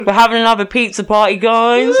We're having another pizza party,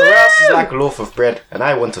 guys. Ras is like a loaf of bread, and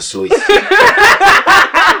I want a slice.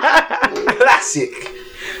 Classic.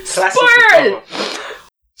 Squirrel.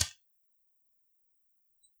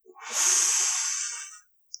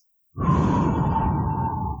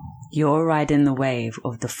 You're riding the wave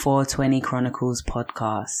of the 420 Chronicles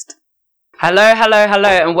podcast. Hello, hello, hello,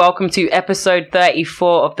 and welcome to episode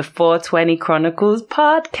 34 of the 420 Chronicles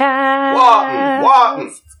podcast.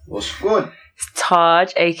 What? What's good? It's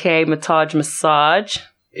Taj, aka Mataj Massage.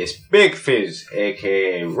 It's Big Fizz,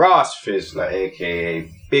 aka Ras Fizz, like aka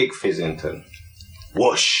Big Fizzington.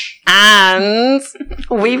 Whoosh. And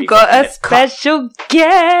we've got a special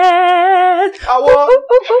guest.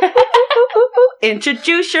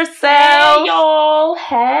 Introduce yourself. Hey y'all,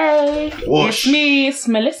 hey. Whoosh. It's me, it's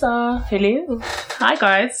Melissa. Hello. Hi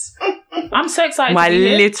guys. I'm so excited My to be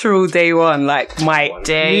here. literal day one, like my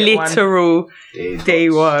Day literal day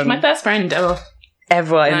one My first friend ever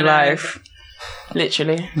in I know. life.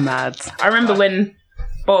 literally. Mad. I remember when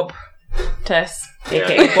Bob Tess, Yeah.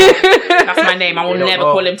 aka Bob, that's my name. I will They don't never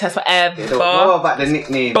know. call him Tess They forever. don't know about the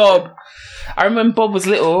nickname. Bob. I remember when Bob was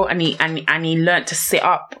little and he learnt to sit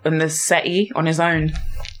up on the settee on his own.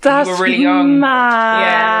 That's were really young. mad.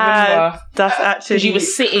 Yeah, I remember. That's actually Because you were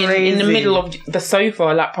sitting crazy. in the middle of the sofa,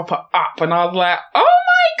 like proper up, and I was like, "Oh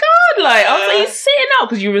my god!" Like I was like, "You're sitting up,"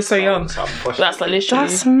 because you were so young. That's like literally.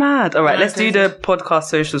 That's mad. All right, Yeah, let's do the podcast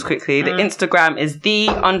socials quickly. The Instagram is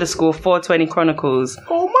 _420 Chronicles.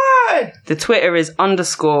 Oh my! The Twitter is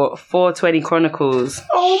 _420 Chronicles.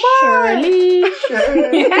 Oh my! Shirley.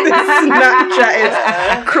 The Snapchat is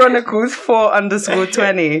Chronicles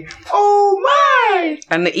 4_20. Oh my!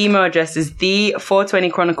 And the email address is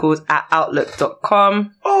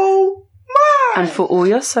the420chronicles@outlook.com. Oh my! And for all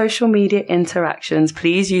your social media interactions,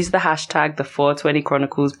 please use the hashtag the 420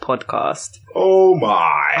 Chronicles podcast. Oh my!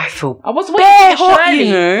 I feel I was bare waiting for hot, Shirley.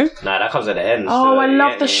 you know. Nah, that comes at the end. Oh, I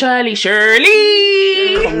love the Shirley.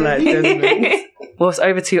 Shirley. I'm like, Desmond. Well, it's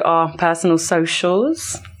over to our personal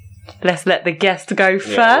socials. Let's let the guest go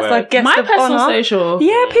first. word. Our guest My of personal honor. social.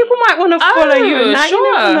 Yeah, people might want to follow you. And that, sure.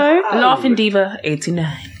 You never know. Laughing Diva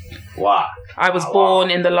 89. Wow. I was born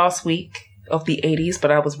in the last week of the 80s, but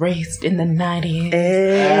I was raised in the 90s.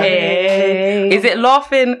 Hey. Is it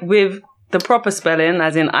laughing with the proper spelling,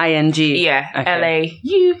 as in ING? Yeah, Okay.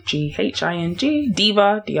 LAUGHING,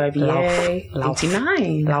 Diva, DIVA, Laugh.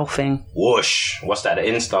 89. Laughing. Whoosh. What's that? The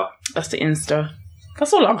Insta. That's the Insta.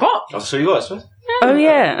 That's all I got. Oh, so you got it? Oh,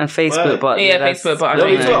 yeah. And Facebook, Right. but Yeah, that's- Facebook, but I No,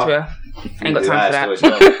 don't you use got. Twitter. Ain't got time for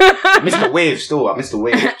that. I missed the wave still. I missed the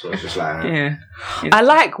wave. So it's just like... Yeah. I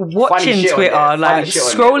like watching shit on Twitter. there. Funny Like, shit on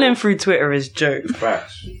scrolling there. through Twitter is jokes.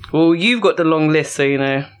 Facts. Well, you've got the long list, so, you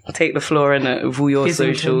know, take the floor in it with all your Fizzington.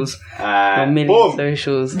 socials. Your million Boom.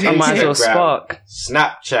 socials. I might as well Instagram. spark.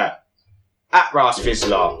 Snapchat. At Ras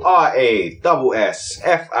Fizzler.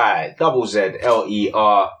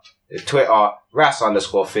 RASSFIZZLER. Twitter.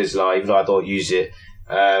 Ras_Fizzler, even though I don't use it.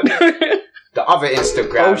 The other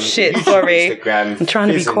Instagram. Oh, shit, YouTube sorry. Instagram. I'm trying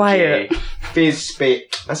to be Fizz and quiet. J. Fizz space.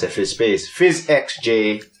 I said Fizz space.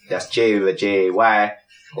 FizzXJ. That's J with a J-Y.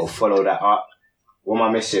 Go follow that up. What am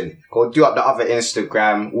I missing? Go do up the other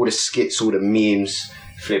Instagram. All the skits, all the memes.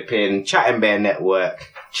 Flipping. Chatting Bear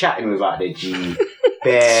Network. Chatting without the G.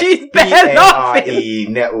 Bear. She's bare B-A-R-E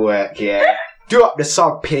Network, yeah. Do up the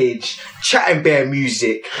sub page, Chatting Bear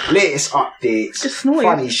Music, latest updates, Just snorting.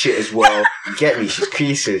 funny shit as well. You get me? She's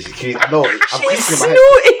creasing. I know. I'm creasing in my head.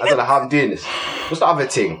 snorting. I don't know how I'm doing this. What's the other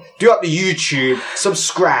thing? Do up the YouTube,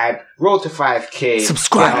 subscribe, roll to 5K.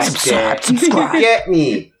 Subscribe, get us there. Get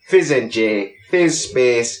me? Fizz and J, Fizz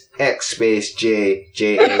space, X space J,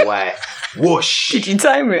 J-A-Y. Whoosh. Did you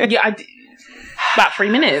time it? Yeah, about 3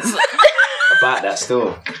 minutes. About that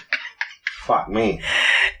still. Fuck me.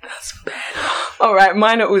 All right,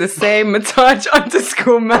 mine are all the same. Mataj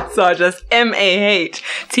 _massage. That's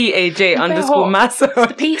MAHTAJ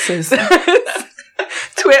 _massage. Pieces.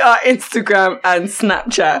 Twitter, Instagram, and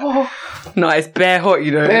Snapchat. No, it's bare hot,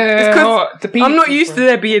 you know. It's 'cause I'm not used to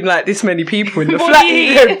there being like this many people in the flat.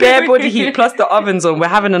 You know, bare body heat plus the ovens on. We're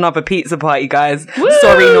having another pizza party, guys.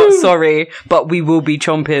 Sorry, not sorry, but we will be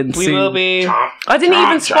chomping We soon. will be. I didn't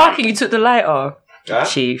even spark it. You took the lighter, Huh?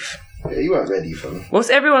 Chief. Yeah, you weren't ready for me. What's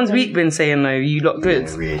everyone's week been saying though? You lot good?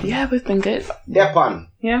 Yeah, really. Yeah, we've been good. Yeah, pun.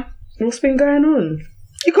 Yeah. What's been going on?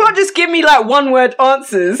 You can't just give me like one word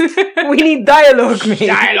answers. We need dialogue, mate.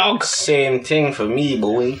 Dialogue. Same thing for me,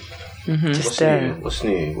 boy. Just What's there. new? What's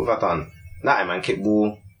new? What have I done? Nothing, man.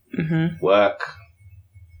 Kickball. Work.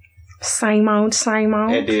 Same old, same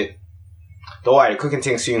old. Edit. Don't worry, the cooking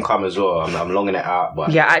thing soon come as well. I'm longing it out.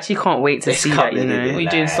 But yeah, I actually can't wait to see that, you know. We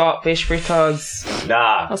doing saltfish fritters.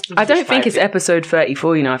 Nah. I don't think it's episode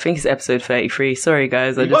 34, you know. I think it's episode 33. Sorry,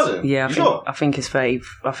 guys. Yeah, I think it's 30.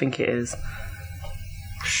 I think it is.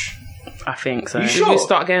 I think so. You sure? Should we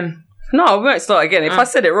start again? No, I won't start again. If I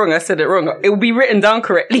said it wrong, I said it wrong. It will be written down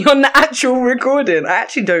correctly on the actual recording. I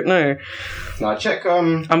actually don't know. Now check.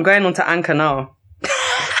 I'm going on to Anchor now.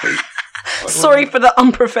 Sorry for the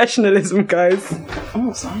unprofessionalism, guys.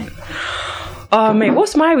 Oh, sorry. Oh, mate,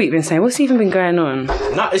 what's my week been saying? What's even been going on?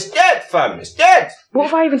 Nah, it's dead, fam. It's dead. What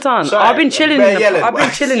have I even done? Sorry, I've been chilling in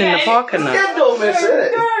the park and It's that. dead, though, man.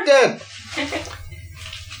 It's dead.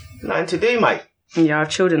 Nothing to do, mate. Yeah, I've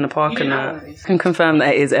chilled in the park and that. Can confirm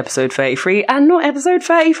that it is episode 33 and not episode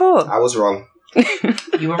 34. I was wrong.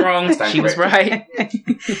 You were wrong. She was right. Yes.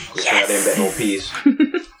 I didn't bet no peas.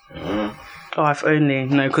 Oh, if only.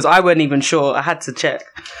 No, because I wasn't even sure. I had to check.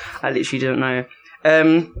 I literally didn't know.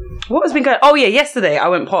 What has been going... Oh, yeah, yesterday I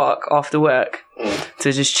went park after work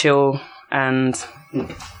to just chill and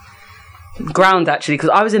ground, actually, because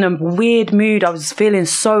I was in a weird mood. I was feeling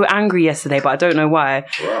so angry yesterday, but I don't know why.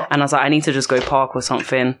 Wow. And I was like, I need to just go park or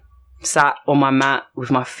something. Sat on my mat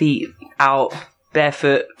with my feet out,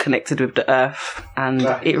 barefoot, connected with the earth, and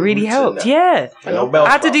it really helped. Yeah, I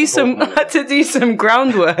had to do some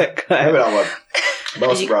groundwork. Remember that one?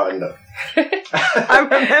 Bell sprout in there. I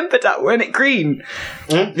remember that. Weren't it green?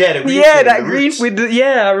 Yeah, the green. Yeah, that green with the,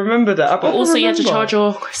 I remember that. But also, you had to charge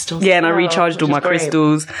your crystals. Yeah, and I recharged all my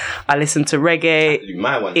crystals. I listened to reggae.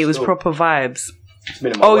 It was proper vibes.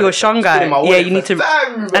 Oh, your Shungai. Yeah, you need to.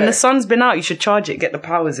 And the sun's been out. You should charge it. Get the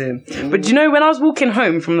powers in. But do you know when I was walking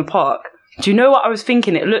home from the park? Do you know what I was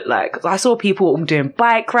thinking it looked like? I saw people all doing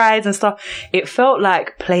bike rides and stuff. It felt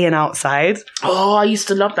like playing outside. Oh, I used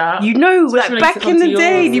to love that. You know, like back in the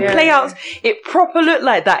day, you play out. It proper looked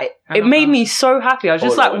like that. It made me so happy. I was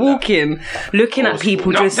just like walking, looking at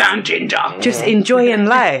people just down ginger, just enjoying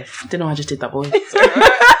life. Don't know. I just did that voice.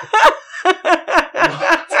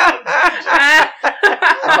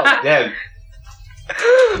 Oh, damn.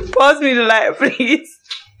 Pass me the lighter, please.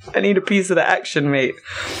 I need a piece of the action, mate.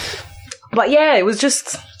 But yeah, it was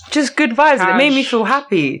just good vibes. It made me feel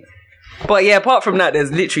happy. But yeah, apart from that, there's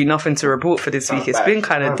literally nothing to report for this week. It's been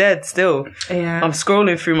kind of dead still. Yeah. I'm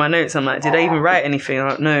scrolling through my notes. I'm like, did I even write anything? I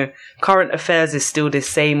don't know. Current affairs is still this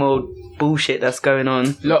same old bullshit that's going on.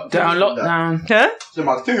 Lockdown. Huh? It's in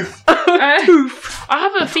my tooth. Tooth. I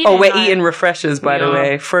have a feeling. Oh, we're eating refreshers, by the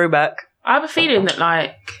way. Throwback. I have a feeling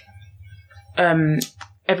that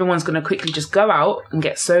everyone's going to quickly just go out and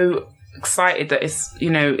get so excited that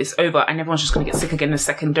it's over, and everyone's just going to get sick again. The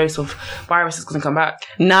second dose of virus is going to come back.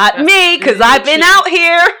 Not me, because I've been out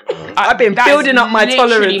here. I've been building up my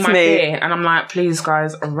tolerance, mate. And I'm like, please,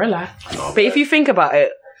 guys, relax. But if you think about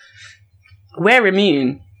it, we're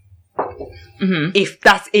immune. Mm-hmm. If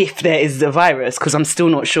there is a virus, because I'm still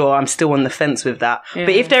not sure. I'm still on the fence with that. Yeah.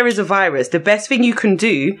 But if there is a virus, the best thing you can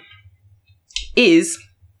do is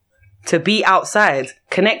to be outside,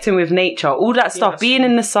 connecting with nature, all that stuff, being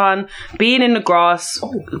in the sun, being in the grass,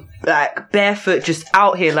 like barefoot, just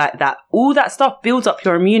out here like that. All that stuff builds up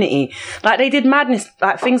your immunity. Like they did madness,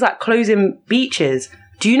 like things like closing beaches.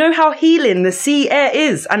 Do you know how healing the sea air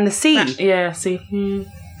is and the sea? Yeah, sea.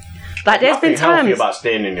 Like there's been times about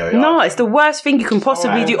staying in your yard. No, it's the worst thing you can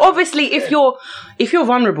possibly do. Obviously, if you're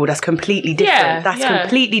vulnerable, that's completely different. That's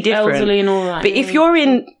completely different. Elderly and all that. But if you're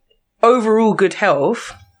in overall good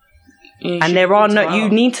health, and there are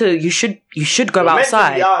you should go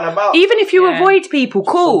outside. Even if you avoid people,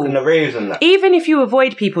 cool. Even if you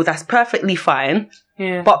avoid people, that's perfectly fine.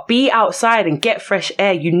 Yeah. But be outside and get fresh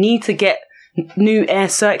air. You need to get new air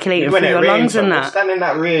circulating through your lungs and that. Stand in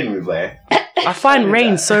that rain with there. I find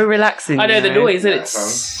rain so relaxing. I know the noise, and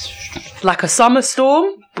it's like a summer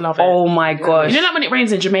storm. Love it. Oh my gosh. You know, like when it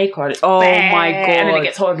rains in Jamaica. Oh my god. And then it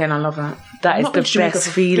gets hot again. I love that. That is the best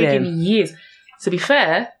feeling. Years. To be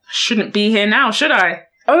fair, I shouldn't be here now, should I?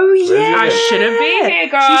 Oh yeah, I shouldn't be here,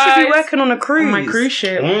 guys. She should be working on a cruise. On my cruise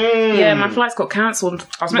ship. Yeah, my flights got cancelled.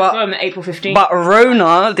 I was meant to go on April 15th. But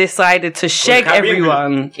Rona decided to shag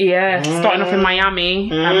everyone. Yeah, starting off in Miami,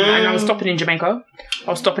 and I was stopping in Jamaica. I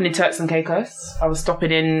was stopping in Turks and Caicos. I was stopping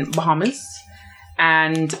in Bahamas.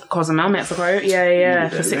 And Cozumel, Mexico. Yeah,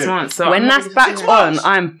 for 6 months. So when that's back on,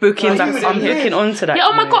 I'm booking back. I'm hooking onto that. Yeah,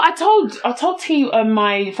 oh my god, I told T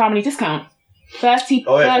my family discount. $30.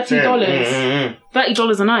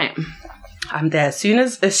 $30 a night. I'm there as soon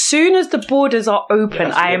as the borders are open.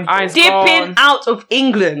 I am dipping out of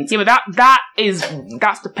England. Yeah, but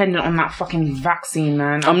that's dependent on that fucking vaccine,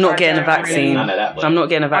 man. I'm not getting a vaccine. I'm not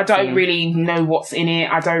getting a vaccine. I don't really know what's in it.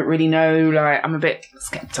 I don't really know. Like, I'm a bit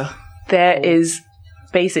skeptical. There is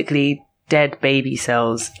basically dead baby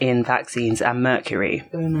cells in vaccines and mercury.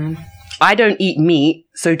 Oh, man. I don't eat meat,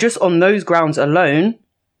 so just on those grounds alone,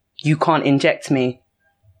 you can't inject me.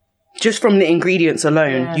 Just from the ingredients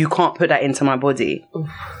alone, you can't put that into my body.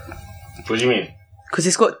 What do you mean? Because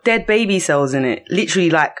it's got dead baby cells in it. Literally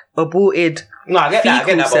like aborted No, I get that,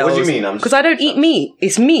 but what do you mean? Because I don't eat meat.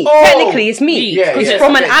 It's meat. Technically, it's meat. Because it's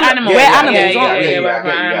from an animal. We're animals,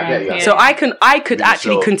 aren't we? So I could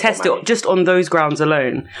actually contest it just on those grounds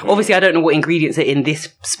alone. Obviously, I don't know what ingredients are in this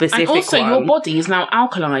specific one. And also, your body is now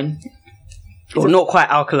alkaline. Well, not quite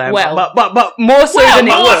alkaline, well, but more so than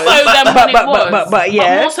it was. But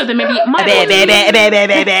yeah. But more so than maybe it might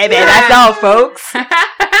That's all, folks.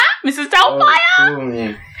 Mrs.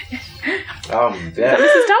 Doubtfire.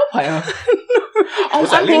 Mrs. Doubtfire. I'm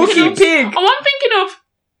thinking of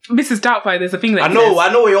Mrs. Doubtfire. There's a thing that I know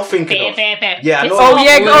what you're thinking of. Yeah, I know. Oh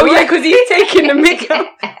yeah, because he's taking the makeup.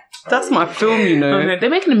 That's my film, you know. Okay, they're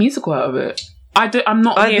making a musical out of it. I'm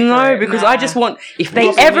not. I know because I just want. If they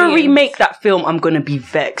ever remake that film, I'm gonna be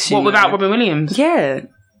vexed. What without Robin Williams? Yeah.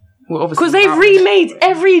 Because they've remade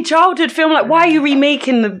every childhood film. Like, why are you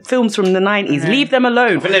remaking the films from the 90s? Leave them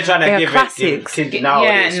alone. I think they're trying to give classics. Kids now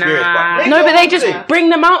the experience. But they just bring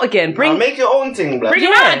them out again. Make your own thing, bring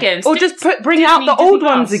them out again. Or just bring out the old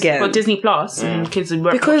ones again. For Disney Plus. Kids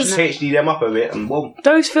would because HD them up a bit and boom.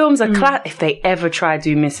 Those films are if they ever try to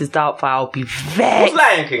do Mrs. Doubtfire, I'll be vexed. What's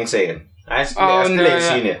Lion King saying? I still ain't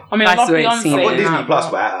seen it. I mean, I love Beyonce. I've got Disney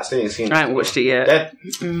Plus, but I still ain't seen it. I haven't watched it yet.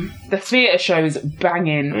 The theatre show is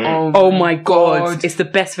banging. Oh my god. It's the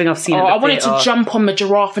best thing I've seen at the I wanted to jump on the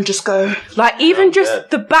giraffe and just go. Like, even just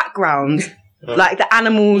the background. Like the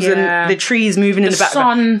animals and the trees moving in the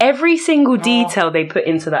background. Every single detail they put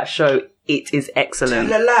into that show, it is excellent.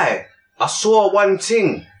 Tell a lie. I saw one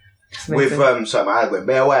thing. With sorry, my eyes went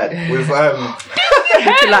bare wide. With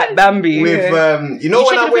like Bambi. With you know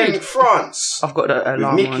when I went to France, I've got a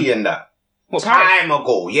with Mickey and that. What time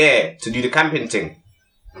ago? Yeah, to do the camping thing.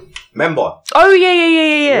 Remember? Oh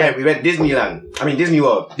yeah. We went Disneyland. I mean Disney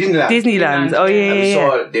World. Disneyland. Oh yeah. And we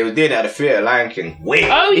saw they were doing it at the theatre, Lion King. Wavy.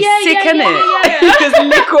 Oh yeah, it's sick, isn't it? He just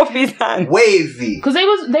lick off his hand. Wavy. Because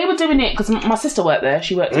they were doing it because my sister worked there.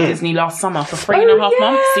 She worked at Disney last summer for 3.5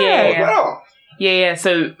 months. Yeah.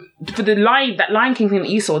 So for that Lion King thing that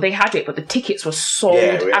you saw, they had it, but the tickets were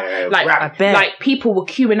sold. Like people were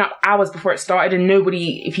queuing up hours before it started, and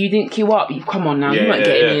nobody. If you didn't queue up, come on now, you weren't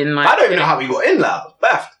getting in. Like, I don't even know how we got in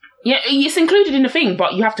that. Yeah, it's included in the thing,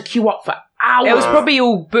 but you have to queue up for hours. It was probably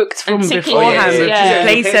all booked from beforehand with the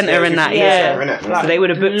Play Centre and that. Yeah, so they would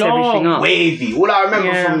have booked everything up. Wavy. All I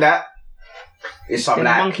remember from that is some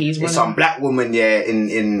black woman.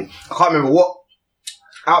 In I can't remember what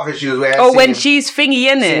outfit she was wearing. Oh, when she's thingy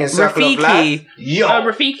in it, Rafiki. Yo,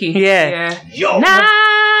 Rafiki. Yeah. Yo. Nah.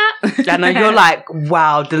 I know you're like,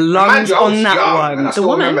 wow, the lungs on that one.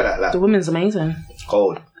 The woman's amazing.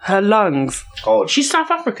 Cold. Her lungs. Cold. She's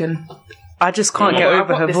South African. I just can't get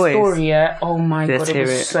over her voice. Story, oh my god, it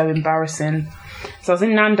was so embarrassing. So I was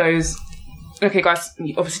in Nando's. Okay, guys,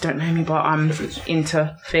 you obviously don't know me, but I'm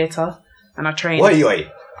into theatre, and I trained.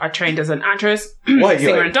 I trained as an actress,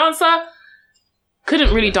 singer, and dancer.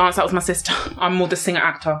 Couldn't really dance. That was my sister. I'm more the singer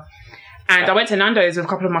actor. And I went to Nando's with a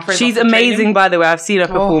couple of my friends. She's amazing, by the way. I've seen her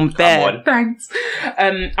perform bare. Thanks.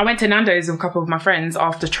 I went to Nando's with a couple of my friends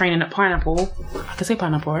after training at Pineapple. I can say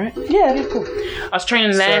Pineapple, right? Yeah, cool. I was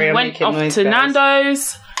training there. Went off to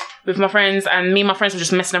Nando's with my friends, and me and my friends were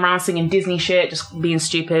just messing around, singing Disney shit, just being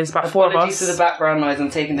stupid. It's about 4 of us. To the background noise.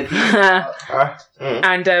 I'm taking the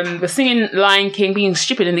And we're singing Lion King, being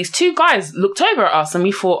stupid, and these 2 guys looked over at us, and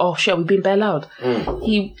we thought, oh shit, we've been bare loud.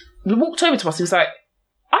 He walked over to us. He was like,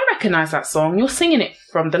 I recognise that song. You're singing it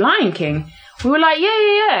from The Lion King. We were like,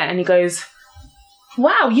 yeah. And he goes,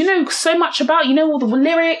 wow, you know so much about, all the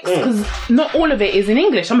lyrics, because not all of it is in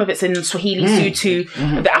English. Some of it's in Swahili, Sutu,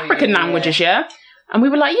 the African languages, yeah? And we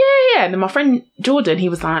were like, yeah. And then my friend Jordan, he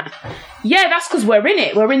was like, yeah, that's because we're in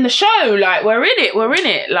it. We're in the show. Like, we're in it.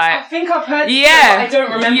 Like, I think I've heard it, I don't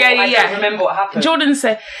remember. I don't remember what happened. Jordan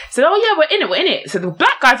said, oh yeah, we're in it. So the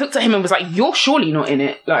black guy looked at him and was like, you're surely not in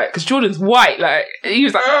it. Like, because Jordan's white. Like, he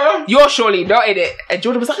was like, you're surely not in it. And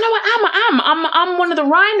Jordan was like, no, I am. I'm one of the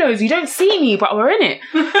rhinos. You don't see me, but we're in it.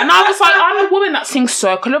 And I was like, I'm the woman that sings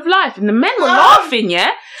Circle of Life. And the men were laughing,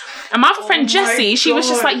 yeah? And my other friend Jessie, she was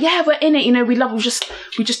just like, yeah, we're in it.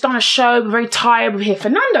 We just done a show. We're very tired. We're here for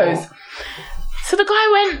Nando's. So the guy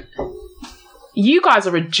went, you guys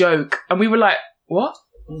are a joke. And we were like, what?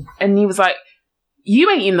 And he was like, you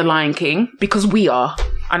ain't in The Lion King because we are.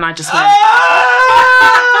 And I just went,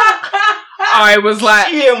 I was like,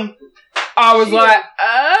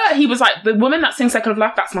 he was like, the woman that sings Second of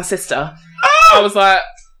Life, that's my sister. I was like,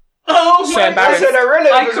 oh, so embarrassed.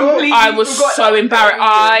 I was so embarrassed.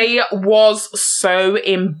 I was so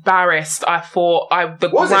embarrassed. I thought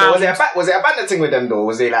was it a banter thing with them though?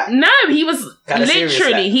 Was he like? No, he was literally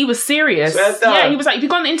serious, like, he was serious. Yeah, he was like, if you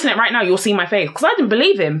go on the internet right now, you'll see my face, because I didn't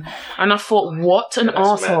believe him, and I thought, what an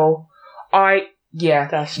arsehole. The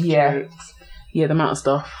amount of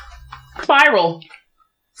stuff. Spiral.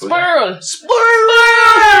 That's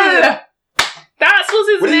what's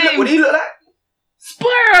his name. What do you look like?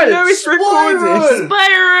 Spiral! No, it's recorded.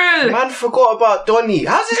 Spiral! Man forgot about Donnie.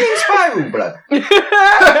 How's his name Spiral, blood?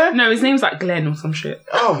 No, his name's like Glenn or some shit.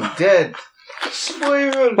 Oh, I'm dead.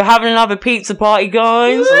 Spiral. We're having another pizza party,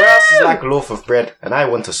 guys. So else is like a loaf of bread, and I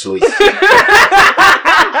want a slice.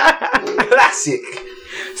 Classic.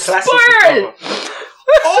 Spiral!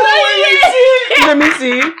 Let me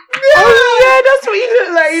see. Oh yeah, that's what you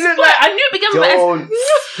look like. You look like. I knew it began Don't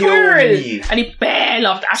kill me. And he bare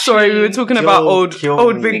loved Ashley. Sorry, we were talking about old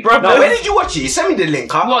Big Brother. No, where did you watch it? You sent me the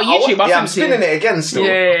link. What, YouTube? I'm spinning it again still.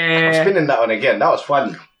 Yeah. I'm spinning that one again. That was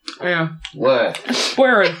fun. Yeah. Word.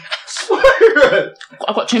 Spiral.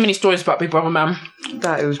 I've got too many stories about Big Brother, man.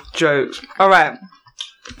 That was jokes. All right.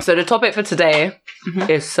 So the topic for today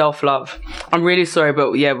is self-love. I'm really sorry,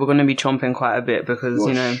 but yeah, we're going to be chomping quite a bit because,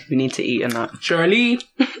 you know, we need to eat and that. Surely.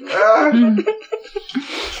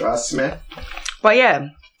 Trust me. But yeah,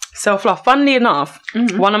 self-love. Funnily enough,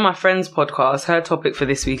 one of my friends' podcasts, her topic for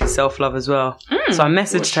this week is self-love as well. So I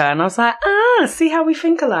messaged her and I was like, see how we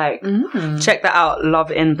think alike. Check that out.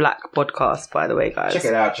 Love in Black podcast, by the way, guys. Check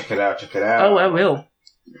it out. Oh, I will.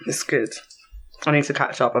 It's good. I need to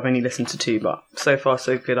catch up. I've only listened to 2, but so far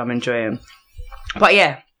so good. I'm enjoying. But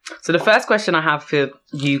yeah, so the first question I have for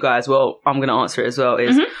you guys, well, I'm going to answer it as well,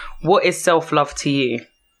 is what is self-love to you?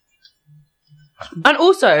 And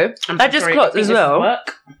also, I just clocked as well.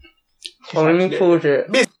 Oh, let me pause it.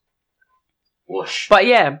 Whoosh. But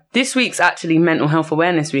yeah, this week's actually Mental Health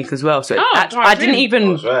Awareness Week as well. So I didn't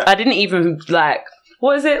even like,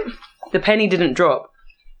 what is it? The penny didn't drop,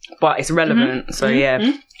 but it's relevant. So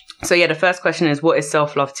yeah. So yeah, the first question is, what is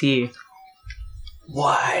self-love to you?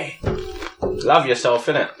 Why? Love yourself,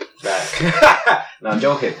 innit? Like, no, I'm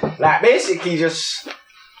joking. Like, basically just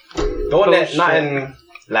don't let nothing,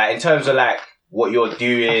 like, in terms of, like, what you're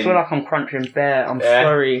doing. I feel like I'm crunching bear. I'm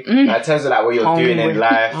sorry. Like, in terms of, like, what you're doing in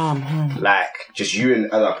life, like, just you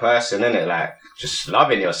and other person, innit? Like, just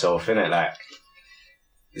loving yourself, innit? Like,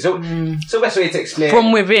 it's the best way to explain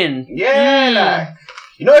from within. Yeah, like,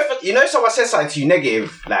 if someone says something to you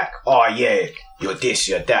negative, like, oh yeah, you're this,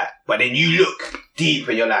 you're that, but then you look deep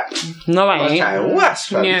and you're like, no, I ain't. Trying worse,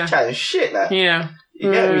 fam. You're trying shit, like,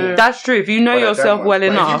 you get me? That's true. If you know yourself well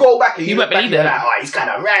enough, if you go back and you look back and you're like, oh, he's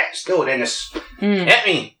kind of right still, then it's, get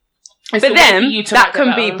me? But then that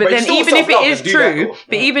can be. But then even if it is true,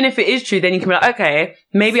 even if it is true, then you can be like, okay,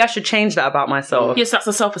 maybe I should change that about myself. Yes, that's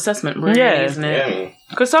a self-assessment, really, isn't it?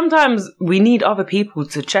 Because sometimes we need other people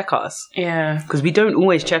to check us. Yeah. Because we don't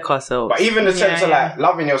always check ourselves. But even the sense of like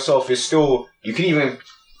loving yourself is still, you can even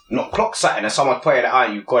not clock something and someone's pointing it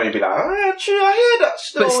out, you've got to be like, oh yeah, true, I hear that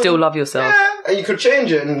still. But still love yourself. Yeah, and you could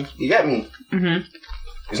change it, and you get me.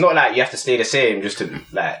 It's not like you have to stay the same just to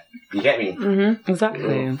like, you get me.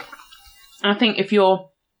 Exactly. I think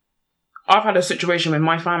I've had a situation with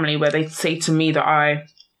my family where they say to me that I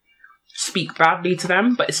speak badly to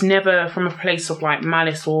them, but it's never from a place of like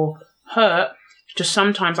malice or hurt. Just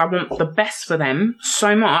sometimes I want the best for them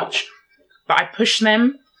so much that I push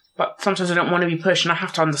them, but sometimes I don't want to be pushed, and I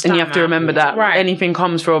have to understand. And you have to remember that anything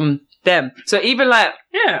comes from them. So even like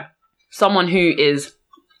someone who is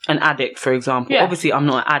an addict, for example. Obviously, I'm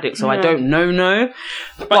not an addict, so I don't know.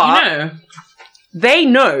 But you know. They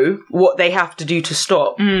know what they have to do to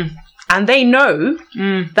stop. And they know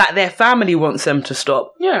that their family wants them to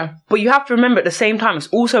stop. Yeah. But you have to remember at the same time, it's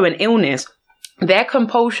also an illness. Their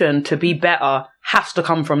compulsion to be better has to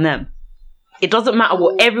come from them. It doesn't matter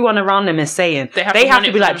what everyone around them is saying. They have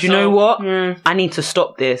to be like, do you know what? I need to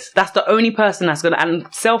stop this. That's the only person that's going to... And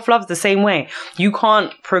self-love's the same way. You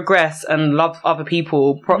can't progress and love other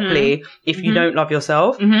people properly if you don't love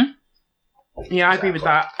yourself. Yeah, I agree with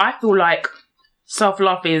that. I feel like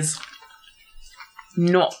self-love is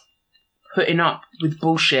not putting up with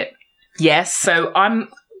bullshit. Yes. So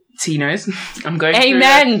T knows, I'm going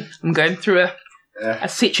through a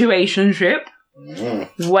situationship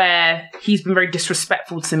where he's been very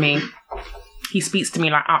disrespectful to me. He speaks to me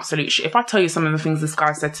like absolute shit. If I tell you some of the things this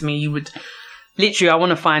guy said to me, you would... Literally, I want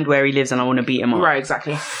to find where he lives and I want to beat him up. Right,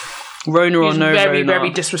 exactly. Rona or no very, Rona. very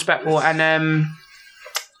disrespectful, and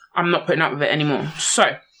I'm not putting up with it anymore.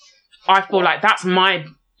 So... I feel like that's my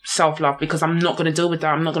self-love because I'm not going to deal with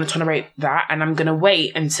that. I'm not going to tolerate that. And I'm going to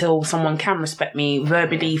wait until someone can respect me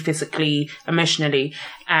verbally, physically, emotionally.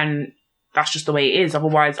 And that's just the way it is.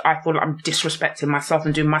 Otherwise, I feel like I'm disrespecting myself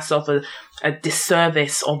and doing myself a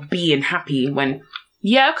disservice of being happy when,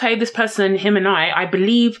 yeah, okay, this person, him and I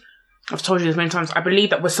believe, I've told you this many times, I believe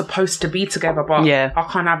that we're supposed to be together, but I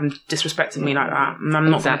can't have them disrespecting me like that. And I'm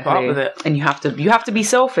not going to put up with it. And you have to be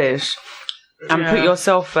selfish and put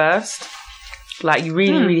yourself first. Like, you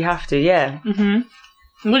really, really have to, yeah.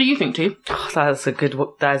 Mm-hmm. What do you think, too? Oh, that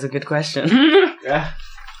is a good question. Yeah.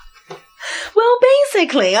 Well,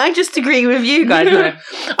 basically, I just agree with you guys. No,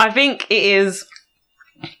 I think it is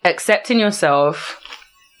accepting yourself,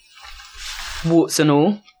 warts and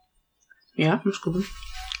all. Yeah, that's good.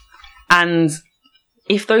 And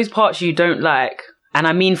if those parts you don't like, and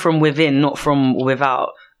I mean from within, not from without,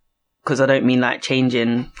 because I don't mean like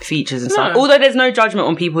changing features and stuff. Although there's no judgment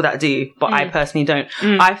on people that do, but I personally don't.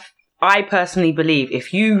 I personally believe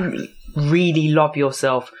if you really love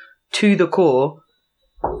yourself to the core,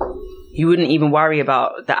 you wouldn't even worry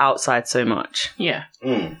about the outside so much. Yeah.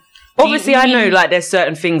 Obviously, I know like there's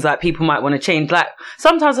certain things like people might want to change. Like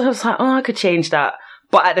sometimes I was like, oh, I could change that.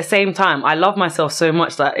 But at the same time, I love myself so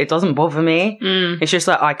much that it doesn't bother me. It's just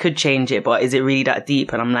like, I could change it, but is it really that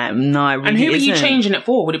deep? And I'm like, no, it really And who isn't. are you changing it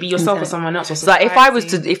for? Would it be yourself or someone else? Or like, if I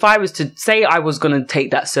was to say I was going to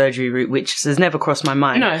take that surgery route, which has never crossed my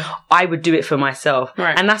mind, I would do it for myself.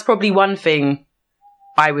 Right. And that's probably one thing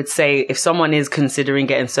I would say if someone is considering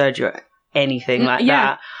getting surgery or anything like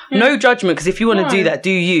that. No judgment, because if you want to do that,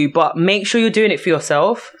 do you. But make sure you're doing it for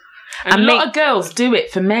yourself. And a lot of girls do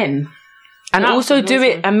it for men. And also do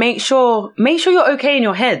it and make sure you're okay in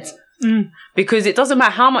your head. Because it doesn't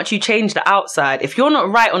matter how much you change the outside. If you're not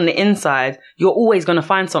right on the inside, you're always going to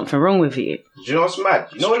find something wrong with you. Do you know what's mad?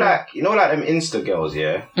 You know like them Insta girls,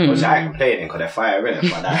 yeah? Which I ain't complaining because they're fire in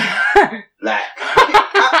it, but like,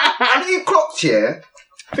 have you clocked, yeah?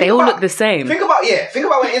 They all look the same. Think about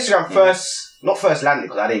when Instagram first landed,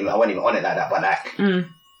 because I wasn't even on it like that, but like,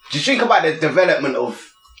 just think about the development of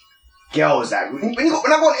girls. Like, when I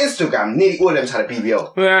go on Instagram, nearly all of them had a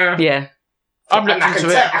BBL. Yeah.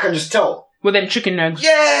 I can just tell. With them chicken nugs.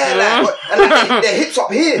 Yeah, like their hips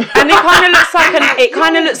up here. And it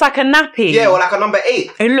kind of looks like a nappy. Yeah, or like a number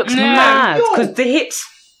 8. It looks mad because the hips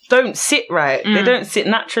don't sit right. They don't sit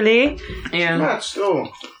naturally. Yeah. Mad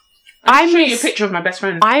still. I'll show you a picture of my best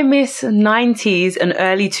friend. I miss 90s and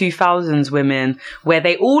early 2000s women where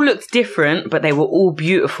they all looked different, but they were all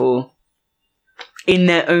beautiful in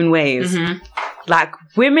their own ways. Like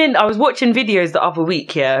women, I was watching videos the other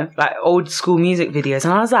week, like old school music videos,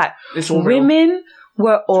 and I was like, women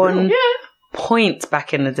were on point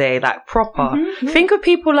back in the day, like proper. Think of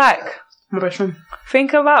people like, my best friend.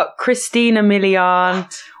 Think about Christina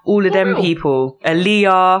Milian, all of them people,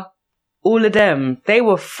 Aaliyah, all of them. They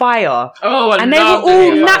were fire. Oh, and they were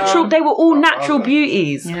all natural. They were all natural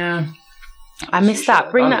beauties. Yeah. I miss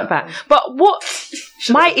that. Bring that back. But what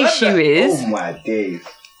my issue is... Oh my days.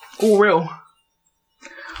 All real.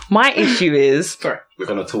 My issue is... Sorry, we're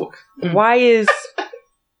going to talk. Why is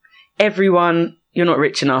everyone... You're not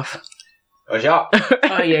rich enough. Oh, yeah.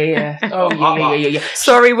 Oh, yeah. Oh, yeah.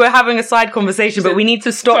 Sorry, we're having a side conversation, but we need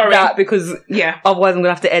to stop that because otherwise I'm going to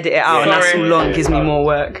have to edit it out and that's too long. It gives me more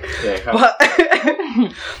work. But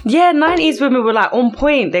 90s women were like on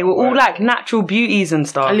point. They were all like natural beauties and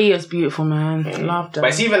stuff. Aaliyah's beautiful, man. Loved her. But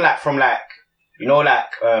it's even like from like, you know,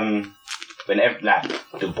 like whenever like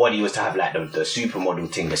the body was to have like the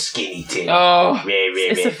supermodel thing, the skinny thing. Oh, then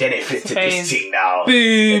it flipped to this thing now.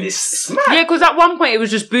 Boobs. Yeah, because at one point it was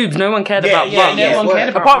just boobs. No one cared about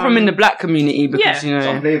bums. Apart from in the black community, because you know,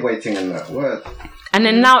 some Playboy thing and that word. And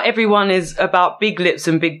then now everyone is about big lips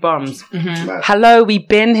and big bums. Hello, we've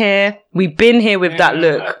been here. We've been here with that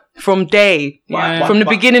look from day, from the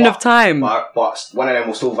beginning of time. But one of them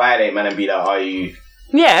will still violate man and be like, "Are you?"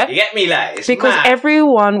 Yeah. You get me? Like, it's because mad.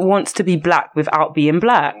 everyone wants to be black without being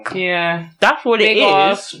black. Yeah. That's what it is.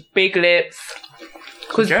 Ass, big lips.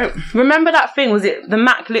 Because remember that thing, was it the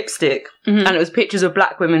MAC lipstick? And it was pictures of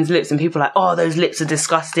black women's lips and people were like, oh, those lips are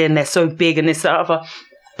disgusting. They're so big and this, that, other.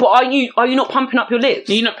 But are you not pumping up your lips?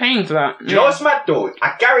 You're not paying for that. Do you know what's mad though?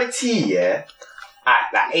 I guarantee, at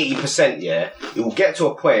like 80%, it will get to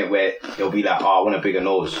a point where they'll be like, oh, I want a bigger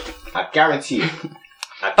nose. I guarantee it.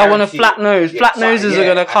 I want a flat nose. Flat noses are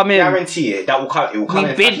going to come in. I guarantee it. It will come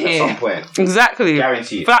in fashion at some point. Exactly.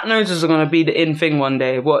 Guarantee it. Flat noses are going to be the in thing one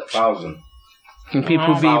day. Watch. 1,000. And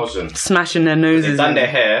people be smashing their noses. They've done their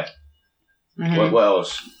hair. What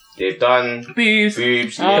else? They've done boobs.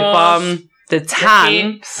 The bum. the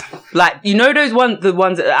tan, like, you know those ones, the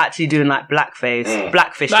ones that are actually doing like blackface,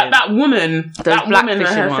 blackfishing. Like that woman,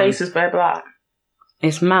 her face is very black.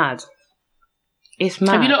 It's mad. It's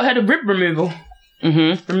mad. Have you not heard of rib removal?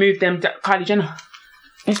 Mm-hmm. Remove them, Kylie Jenner.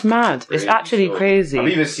 It's mad. Crazy. It's actually crazy. I've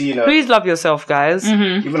even seen. Please love yourself, guys.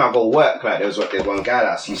 Mm-hmm. Even I go work, like there's one guy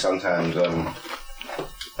that I see sometimes.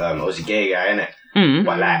 Was a gay guy, innit?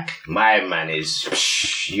 But like my man is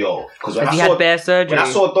because when had bare surgery. When I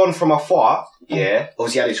saw Don from afar,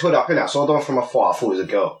 obviously he had his hood up, innit? I saw Don from afar. I thought it was a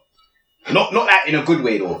girl. Not that in a good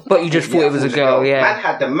way though. But you just thought it was a girl, yeah. Man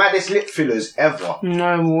had the maddest lip fillers ever.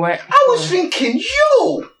 No way. I was thinking,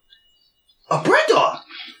 yo, a brother.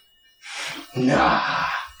 Nah.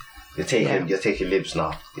 You're taking lips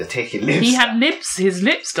now. You're taking lips. He had his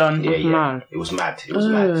lips done. Yeah. Man. It was mad.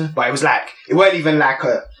 But it was like, it wasn't even like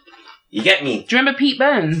a, you get me? Do you remember Pete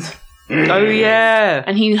Burns? Oh yeah.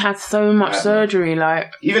 And he had so much surgery,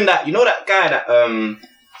 like. Even that, you know that guy that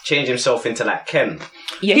changed himself into like Ken?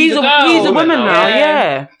 Yeah, he's a woman now,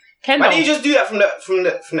 yeah. Ken. Why didn't you just do that from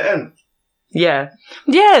the end? Yeah.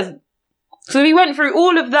 Yeah. So he went through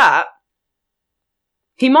all of that.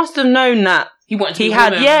 He must have known that he wanted to be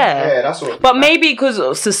had, woman. Yeah, that's what. But maybe because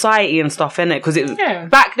of society and stuff, innit? Because it was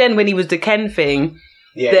back then when he was the Ken thing.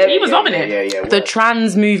 He was loving it. Yeah, the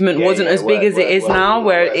trans movement wasn't as big as it is now,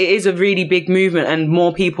 where it is a really big movement and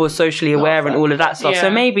more people are socially aware and all of that stuff. Yeah.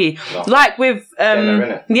 So maybe, like with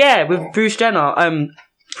with Bruce Jenner,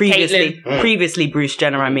 previously Bruce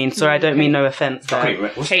Jenner. I mean, sorry, I don't mean no offense.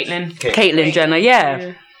 Caitlyn Jenner,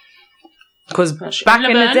 yeah. Because back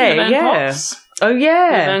in the day, Cox. Oh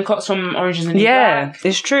yeah, Laverne Cox from Orange is the New Black.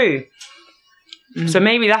 It's true. So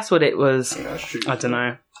maybe that's what it was. I don't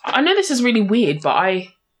know. I know this is really weird, but I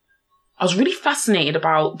was really fascinated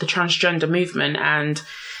about the transgender movement and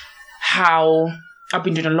how I've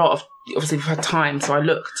been doing a lot of, obviously we've had time, so I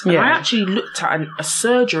looked. And I actually looked at a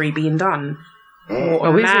surgery being done for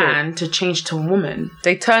a man to change to a woman.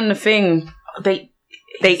 They turn the thing.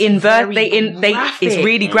 It's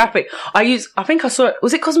really graphic. I think I saw it.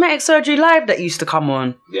 Was it Cosmetic Surgery Live that used to come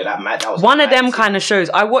on? Yeah, that was one of them kind of shows.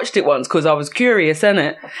 I watched it once because I was curious,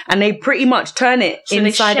 innit? And they pretty much turn it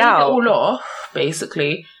inside out. They shave it all off,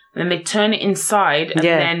 basically, and then they turn it inside, and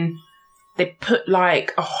then they put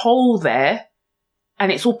like a hole there,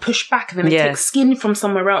 and it's all pushed back, and then they take skin from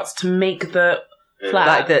somewhere else to make the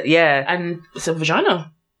flap. And it's a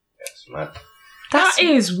vagina. That's mad. That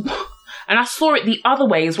is. And I saw it the other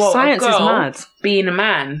way as well. Science is mad. Being a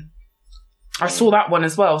man. I saw that one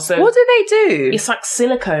as well. So what do they do? It's like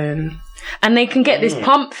silicone. And they can get this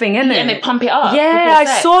pump thing, innit? Yeah, and they pump it up. Yeah,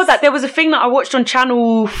 I saw that. There was a thing that I watched on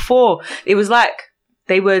Channel 4. It was like,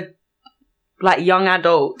 they were like young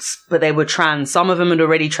adults, but they were trans. Some of them had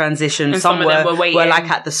already transitioned. And some of them were like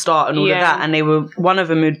at the start and all of that. And they were, one of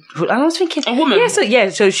them and I was thinking, a woman.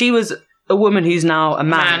 So she was a woman who's now a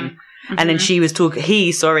man. And then he was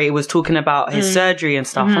talking about his surgery and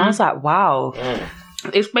stuff. And I was like, wow.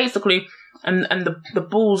 It's basically, and the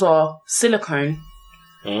balls are silicone.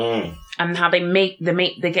 And how they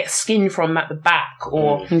get skin from at the back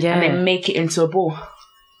and they make it into a ball.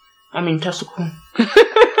 I mean, testicle.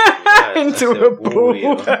 Into a ball.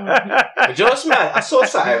 But just man, I saw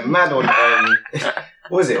something mad on,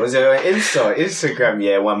 what was it? Was it on Instagram?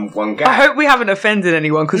 Yeah, one guy. I hope we haven't offended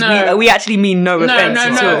anyone because we actually mean no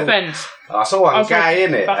offense. No offense. I saw one guy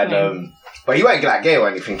in it, and but he wasn't like gay or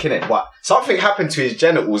anything in it. But something happened to his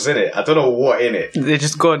genitals in it. I don't know what in it. They're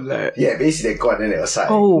just gone. Like. Yeah, basically they're gone in it or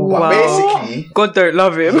something. Oh but basically, God don't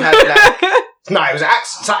love him. He had like, it was an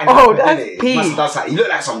accident. Something happened in it. He must have done something. He looked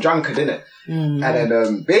like some drunkard in it. And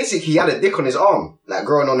then basically he had a dick on his arm, like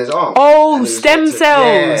growing on his arm. Oh, stem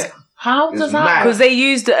cells. Yeah. How does that? Because they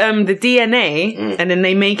used the DNA and then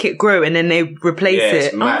they make it grow and then they replace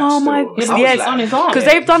it. Oh my god! Yes, on his arm. Because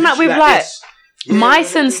they've done that with like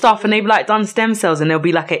mice and stuff, and they've like done stem cells, and there'll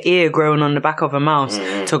be like an ear growing on the back of a mouse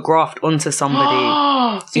to graft onto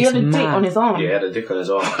somebody. So he had a dick on his arm. Yeah, he had a dick on his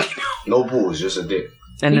arm. No balls, just a dick.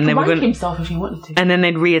 And then they were going himself if he wanted to. And then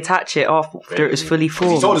they'd reattach it after it was fully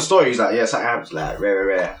formed. He told the story. He's like, yeah, something happens like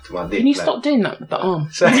rare to my dick. Can you stop doing that with the arm?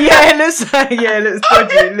 It looks dodgy.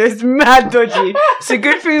 It looks mad dodgy. It's a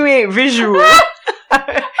good thing we ain't visual.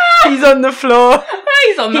 He's on the floor.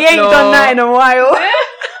 He ain't done that in a while.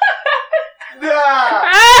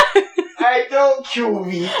 Nah. Hey, don't kill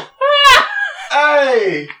me.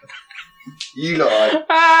 Hey. You lot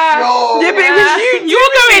are... Yeah, but it was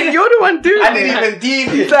you. You're the one doing it. I didn't even deep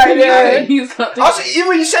it. Even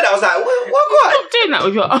when you said that, I was like, what? Stop doing that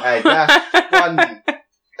with your arm. Hey, that's funny.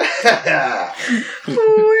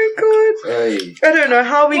 Oh my god. Hey. I don't know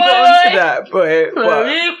how we got onto that,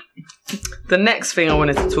 but the next thing I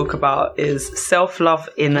wanted to talk about is self-love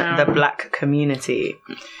in the black community.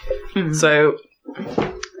 So,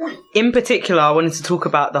 in particular, I wanted to talk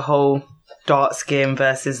about the whole dark skin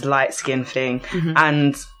versus light skin thing.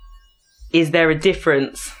 And is there a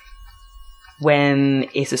difference when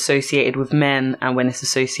it's associated with men and when it's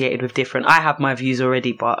associated with different? I have my views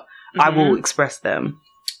already, but I will express them.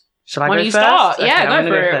 Shall I go first? Start? Okay, Yeah, go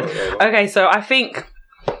for it. Okay, so I think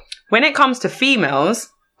when it comes to females,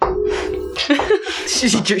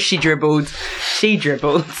 she dribbled.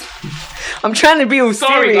 I'm trying to be all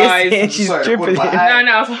serious guys. here. She's dribbling. No,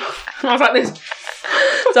 I was like this.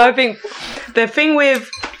 So I think the thing with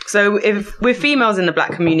females in the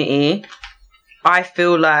black community, I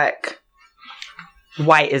feel like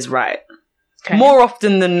white is right. Okay. More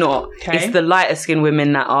often than not, it's the lighter skinned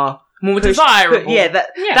women that are more desirable.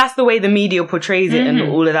 That's the way the media portrays it and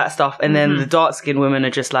all of that stuff. And then the dark skinned women are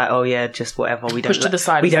just like, oh yeah, just whatever. We don't to the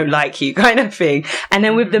side. We don't like you, kind of thing. And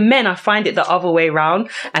then with the men, I find it the other way around.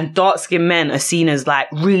 And dark skinned men are seen as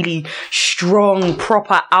like really strong,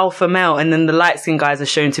 proper alpha male. And then the light skinned guys are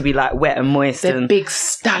shown to be like wet and moist. They're big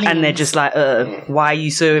stallions. And they're just like, why are you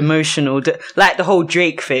so emotional? Like the whole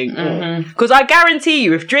Drake thing. Because I guarantee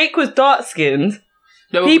you, if Drake was dark skinned,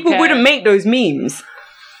 people wouldn't make those memes.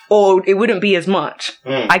 Or it wouldn't be as much.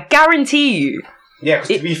 I guarantee you. Yeah,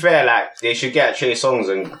 because to be fair, like, they should get Trey Songz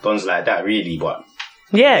and guns like that, really, but...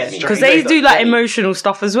 Yeah, because they do, like, emotional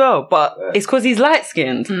stuff as well, but it's because he's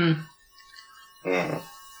light-skinned. And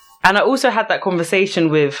I also had that conversation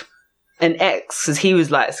with an ex, because he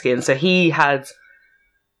was light-skinned, so he felt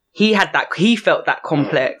that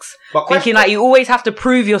complex. Thinking like you always have to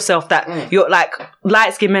prove yourself that you're like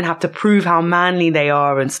light skinned men have to prove how manly they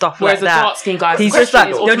are and stuff like that. Whereas the dark skinned guys, he's just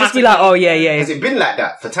like they'll just be like, oh yeah. Has it been like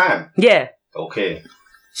that for time? Yeah. Okay.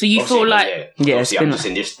 So you feel like it's been I'm just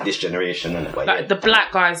in this generation and like the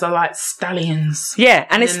black guys are like stallions. Yeah,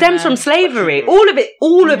 and it stems from slavery. All of this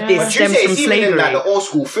stems from slavery. Even in, like the old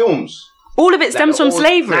school films. All of it stems from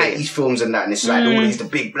slavery. 90s films and that, and it's like always the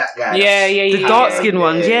big black guys. Yeah. The dark skinned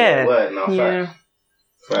ones,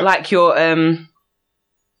 Like your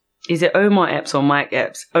is it Omar Epps or Mike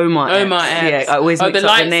Epps? Omar Epps. Yeah, I always mix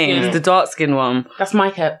up the names. The dark skinned one. That's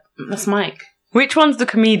Mike Epps. That's Mike. Which one's the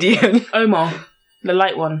comedian? Omar, the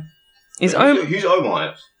light one. Who's Omar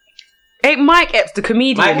Epps? Ain't Mike Epps the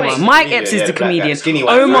comedian one? Mike Epps is the comedian.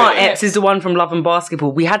 Omar Epps is the one from Love and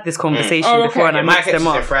Basketball. We had this conversation before and I mixed them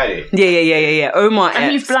up. Friday. Yeah. Omar Epps.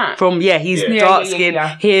 And he's black. He's dark skinned.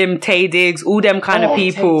 Him, Tay Diggs, all them kind of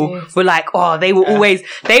people were like, they were always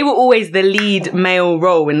the lead male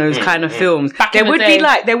role in those kind of films. There would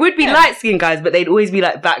be light skinned guys, but they'd always be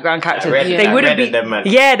like background characters. They wouldn't be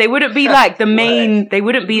they wouldn't be like the main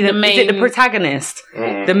is it the protagonist?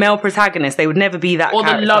 The male protagonist. They would never be that or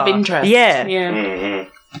character. The love interest. Yeah.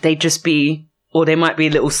 They'd just be, or they might be a